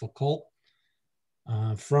 Foucault,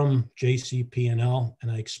 from JCP&L,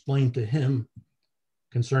 and I explained to him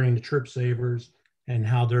concerning the trip savers and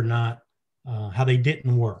how they're not, how they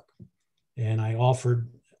didn't work. And I offered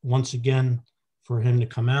once again for him to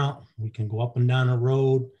come out. We can go up and down the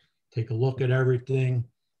road, take a look at everything.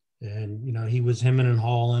 And, he was hemming and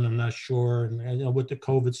hawing, I'm not sure. And with the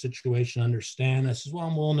COVID situation, I understand. I said, well,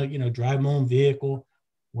 I'm willing to, drive my own vehicle,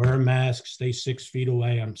 wear a mask, stay 6 feet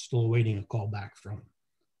away. I'm still waiting a call back from him.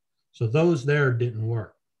 So those there didn't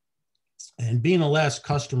work. And being the last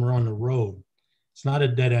customer on the road, it's not a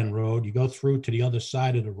dead end road. You go through to the other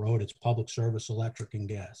side of the road, it's public service, electric and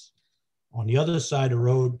gas. On the other side of the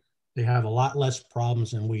road, they have a lot less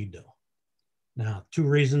problems than we do. Now, 2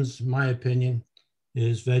 reasons, in my opinion,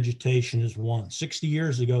 is vegetation is one. 60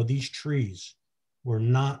 years ago, these trees were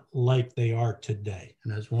not like they are today.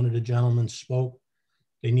 And as one of the gentlemen spoke,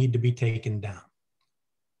 they need to be taken down.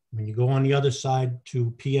 When you go on the other side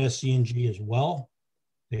to PSE&G as well,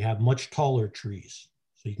 they have much taller trees.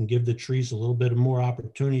 So you can give the trees a little bit of more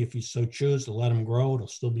opportunity if you so choose to let them grow. It'll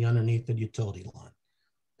still be underneath the utility line.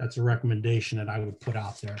 That's a recommendation that I would put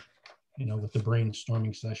out there, with the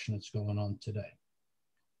brainstorming session that's going on today.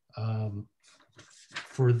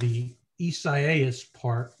 For the Isaias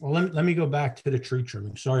part, well, let me go back to the tree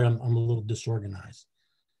trimming. Sorry, I'm a little disorganized.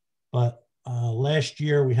 But last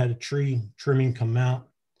year we had a tree trimming come out,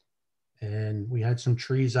 and we had some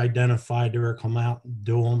trees identified that were come out and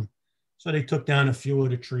do them. So they took down a few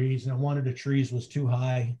of the trees, and one of the trees was too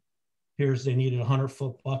high. Here's they needed a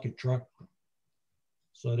 100-foot bucket truck.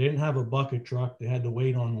 So they didn't have a bucket truck. They had to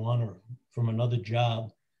wait on one or from another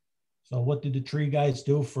job. So what did the tree guys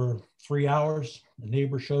do for 3 hours? The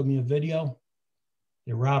neighbor showed me a video.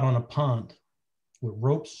 They were out on a pond with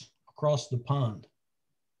ropes across the pond,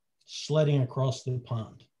 sledding across the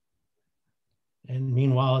pond. And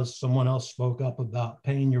meanwhile, as someone else spoke up about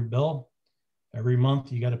paying your bill, every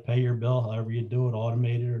month you got to pay your bill, however you do it,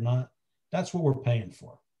 automated or not. That's what we're paying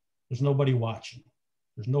for. There's nobody watching.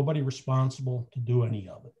 There's nobody responsible to do any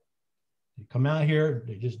of it. They come out here,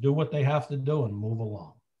 they just do what they have to do and move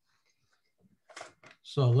along.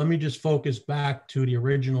 So let me just focus back to the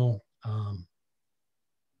original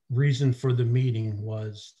reason for the meeting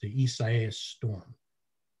was the Isaias storm.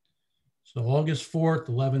 So August 4th,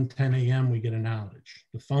 11:10 a.m., we get an outage.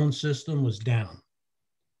 The phone system was down.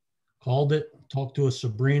 Called it, talked to a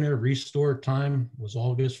Sabrina, restore time was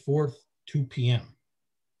August 4th, 2 p.m.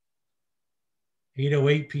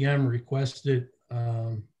 8:08 p.m. requested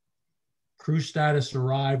crew status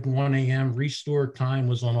arrived 1 a.m. Restore time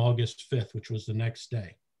was on August 5th, which was the next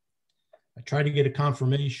day. I tried to get a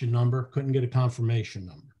confirmation number, couldn't get a confirmation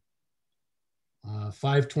number.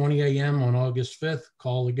 5:20 a.m. on August 5th,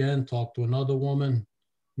 call again, talk to another woman,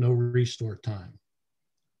 no restore time.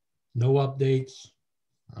 No updates.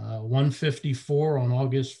 1:54 on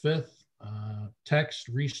August 5th, text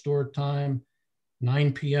restore time,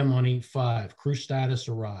 9 p.m. on 8/5, crew status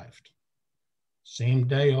arrived. Same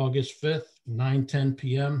day, August 5th, 9:10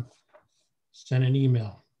 p.m., sent an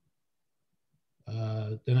email.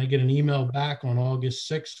 Then I get an email back on August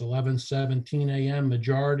 6th, 11:17 a.m.,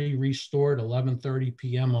 majority restored 11:30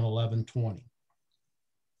 p.m. on 11:20.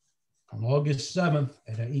 On August 7th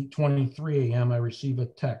at 8:23 a.m., I receive a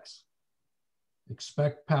text.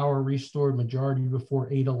 Expect power restored majority before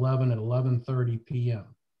 8:11 at 11:30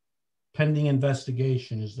 p.m. Pending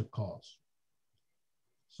investigation is the cause.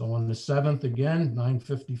 So on the 7th again,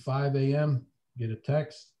 9:55 a.m., get a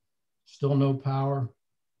text, still no power.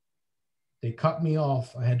 They cut me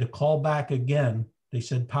off. I had to call back again. They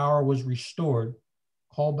said power was restored.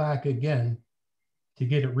 Call back again to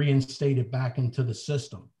get it reinstated back into the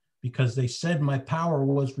system because they said my power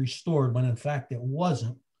was restored when in fact it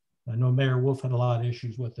wasn't. I know Mayor Wolf had a lot of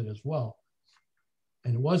issues with it as well.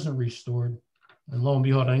 And it wasn't restored. And lo and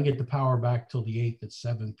behold, I didn't get the power back till the 8th at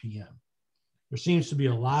 7 p.m. There seems to be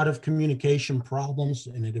a lot of communication problems,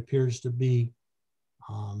 and it appears to be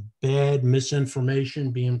bad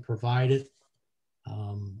misinformation being provided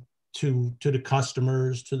to the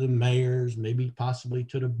customers, to the mayors, maybe possibly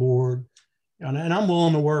to the board. And I'm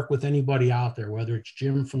willing to work with anybody out there, whether it's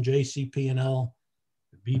Jim from JCP&L,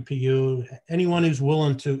 BPU, anyone who's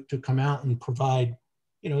willing to come out and provide,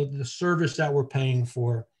 the service that we're paying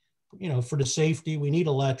for, for the safety. We need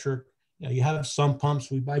electric. You have sump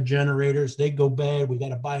pumps, we buy generators, they go bad, we got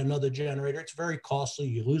to buy another generator. It's very costly.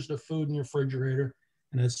 You lose the food in your refrigerator.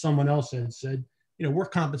 And as someone else had said, we're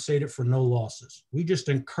compensated for no losses. We just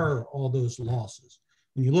incur all those losses.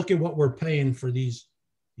 When you look at what we're paying for these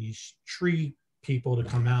tree people to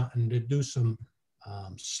come out and to do some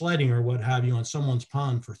sledding or what have you on someone's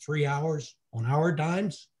pond for 3 hours on our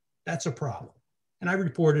dimes, that's a problem. And I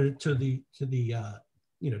reported it to the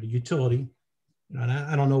utility. And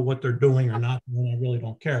I don't know what they're doing or not. I really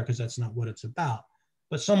don't care because that's not what it's about.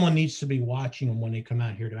 But someone needs to be watching them when they come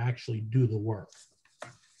out here to actually do the work.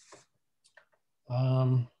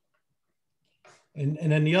 And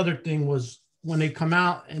then the other thing was when they come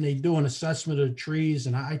out and they do an assessment of the trees,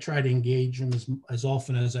 and I try to engage them as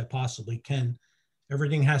often as I possibly can,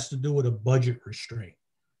 everything has to do with a budget restraint.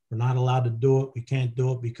 We're not allowed to do it. We can't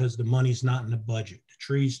do it because the money's not in the budget. The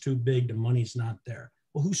tree's too big, the money's not there.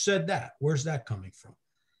 Well, who said that? Where's that coming from?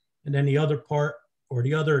 And then the other part, or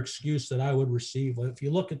the other excuse that I would receive, well, if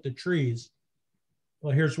you look at the trees,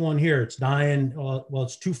 well, here's one here, it's dying. Well,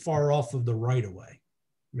 it's too far off of the right-of-way.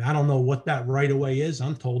 I don't know what that right-of-way is.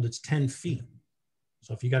 I'm told it's 10 feet.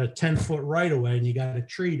 So if you got a 10-foot right-of-way and you got a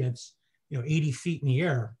tree that's 80 feet in the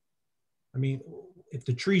air, I mean, if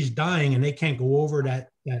the tree's dying and they can't go over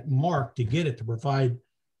that mark to get it to provide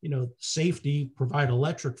safety, provide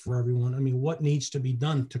electric for everyone. I mean, what needs to be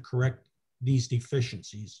done to correct these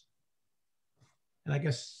deficiencies? And I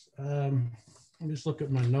guess, let me just look at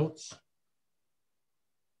my notes.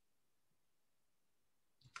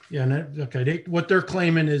 Yeah, okay, what they're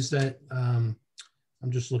claiming is that, I'm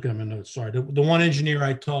just looking at my notes, sorry. The one engineer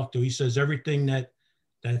I talked to, he says everything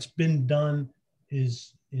that's been done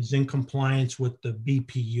is in compliance with the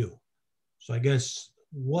BPU. So I guess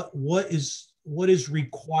what is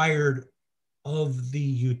required of the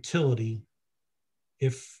utility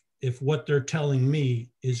if what they're telling me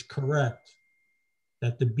is correct,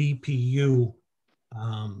 that the BPU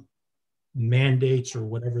mandates or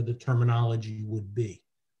whatever the terminology would be.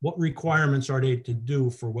 what requirements are they to do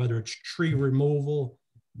for whether it's tree removal,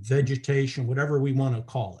 vegetation, whatever we want to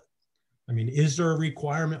call it? I mean, is there a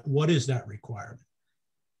requirement? What is that requirement?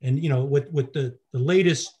 And, you know, with the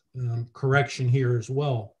latest correction here as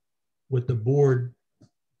well, with the board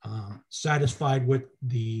satisfied with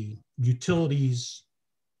the utilities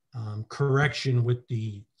correction with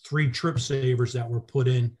the 3 trip savers that were put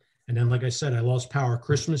in. And then, like I said, I lost power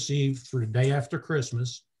Christmas Eve for the day after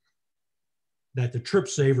Christmas, that the trip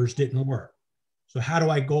savers didn't work. So how do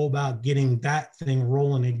I go about getting that thing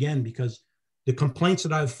rolling again? Because the complaints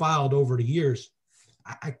that I've filed over the years,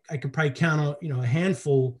 I could probably count on, you know, a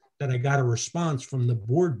handful that I got a response from the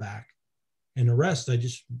board back, and the rest, I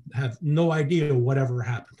just have no idea whatever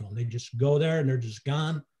happened to them. They just go there and they're just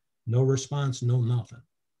gone, no response, no nothing.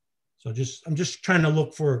 So I'm just trying to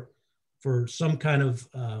look for some kind of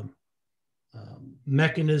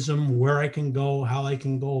mechanism where I can go, how I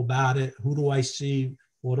can go about it, who do I see,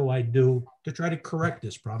 what do I do to try to correct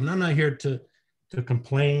this problem. I'm not here to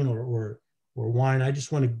complain or whine. I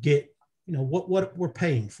just want to get, you know, what we're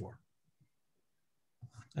paying for.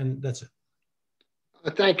 And that's it.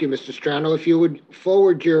 Thank you, Mr. Strano. If you would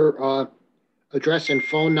forward your address and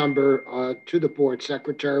phone number to the board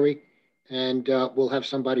secretary, and we'll have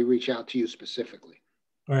somebody reach out to you specifically.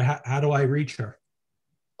 All right, how do I reach her?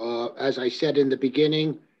 As I said in the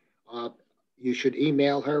beginning, you should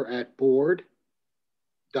email her at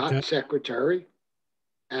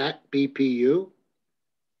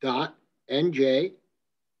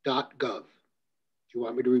board.secretary@bpu.nj.gov. Do you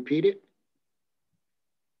want me to repeat it?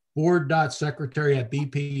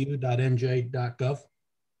 board.secretary@bpu.nj.gov.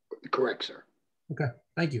 Correct, sir. Okay,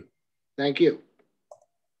 thank you. Thank you.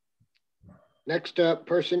 Next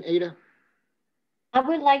person, Ada. I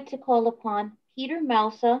would like to call upon Peter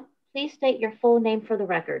Mousa. Please state your full name for the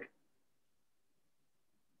record.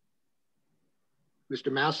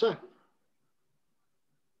 Mr. Mousa?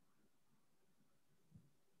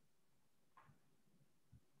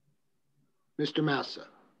 Mr. Mousa.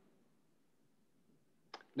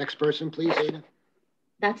 Next person, please, Ada.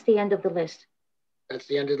 That's the end of the list. That's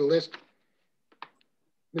the end of the list.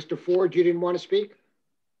 Mr. Ford, you didn't want to speak?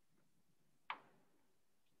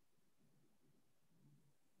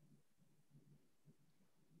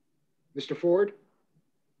 Mr. Ford?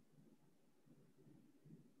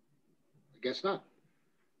 I guess not.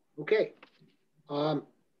 Okay. I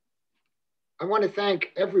want to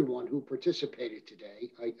thank everyone who participated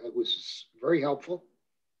today. It was very helpful.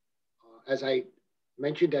 As I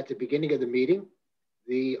mentioned at the beginning of the meeting,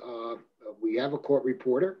 we have a court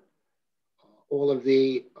reporter. All of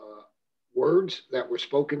the words that were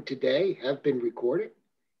spoken today have been recorded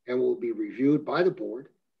and will be reviewed by the board.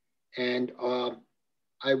 And I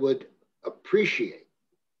would appreciate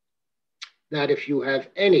that if you have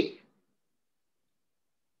any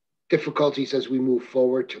difficulties as we move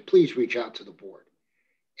forward, to please reach out to the board.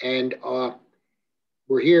 And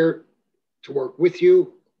we're here to work with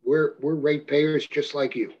you. We're ratepayers just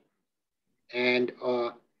like you. And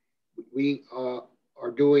we are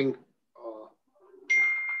doing,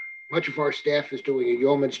 much of our staff is doing a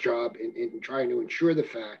yeoman's job in trying to ensure the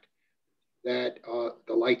fact that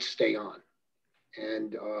the lights stay on.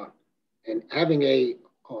 And having a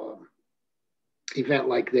event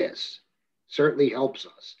like this certainly helps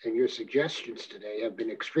us. And your suggestions today have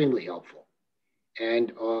been extremely helpful.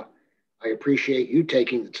 And I appreciate you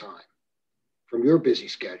taking the time from your busy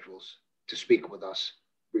schedules to speak with us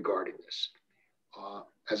regarding this.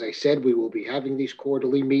 As I said, we will be having these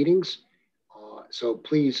quarterly meetings. So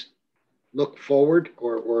please look forward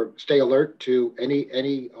or stay alert to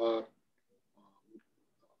any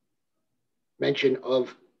mention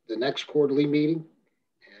of the next quarterly meeting.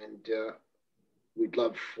 And we'd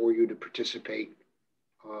love for you to participate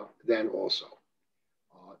then also.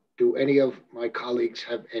 Do any of my colleagues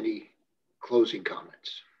have any closing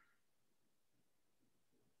comments?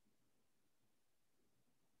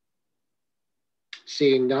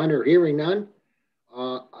 Seeing none or hearing none,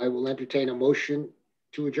 I will entertain a motion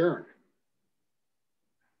to adjourn.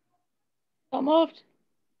 So moved.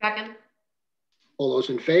 Second. All those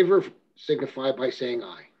in favor signify by saying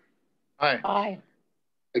aye. Aye. Aye.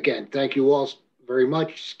 Again, thank you all very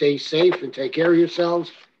much. Stay safe and take care of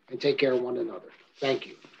yourselves and take care of one another. Thank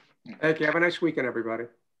you. Thank you. Have a nice weekend, everybody.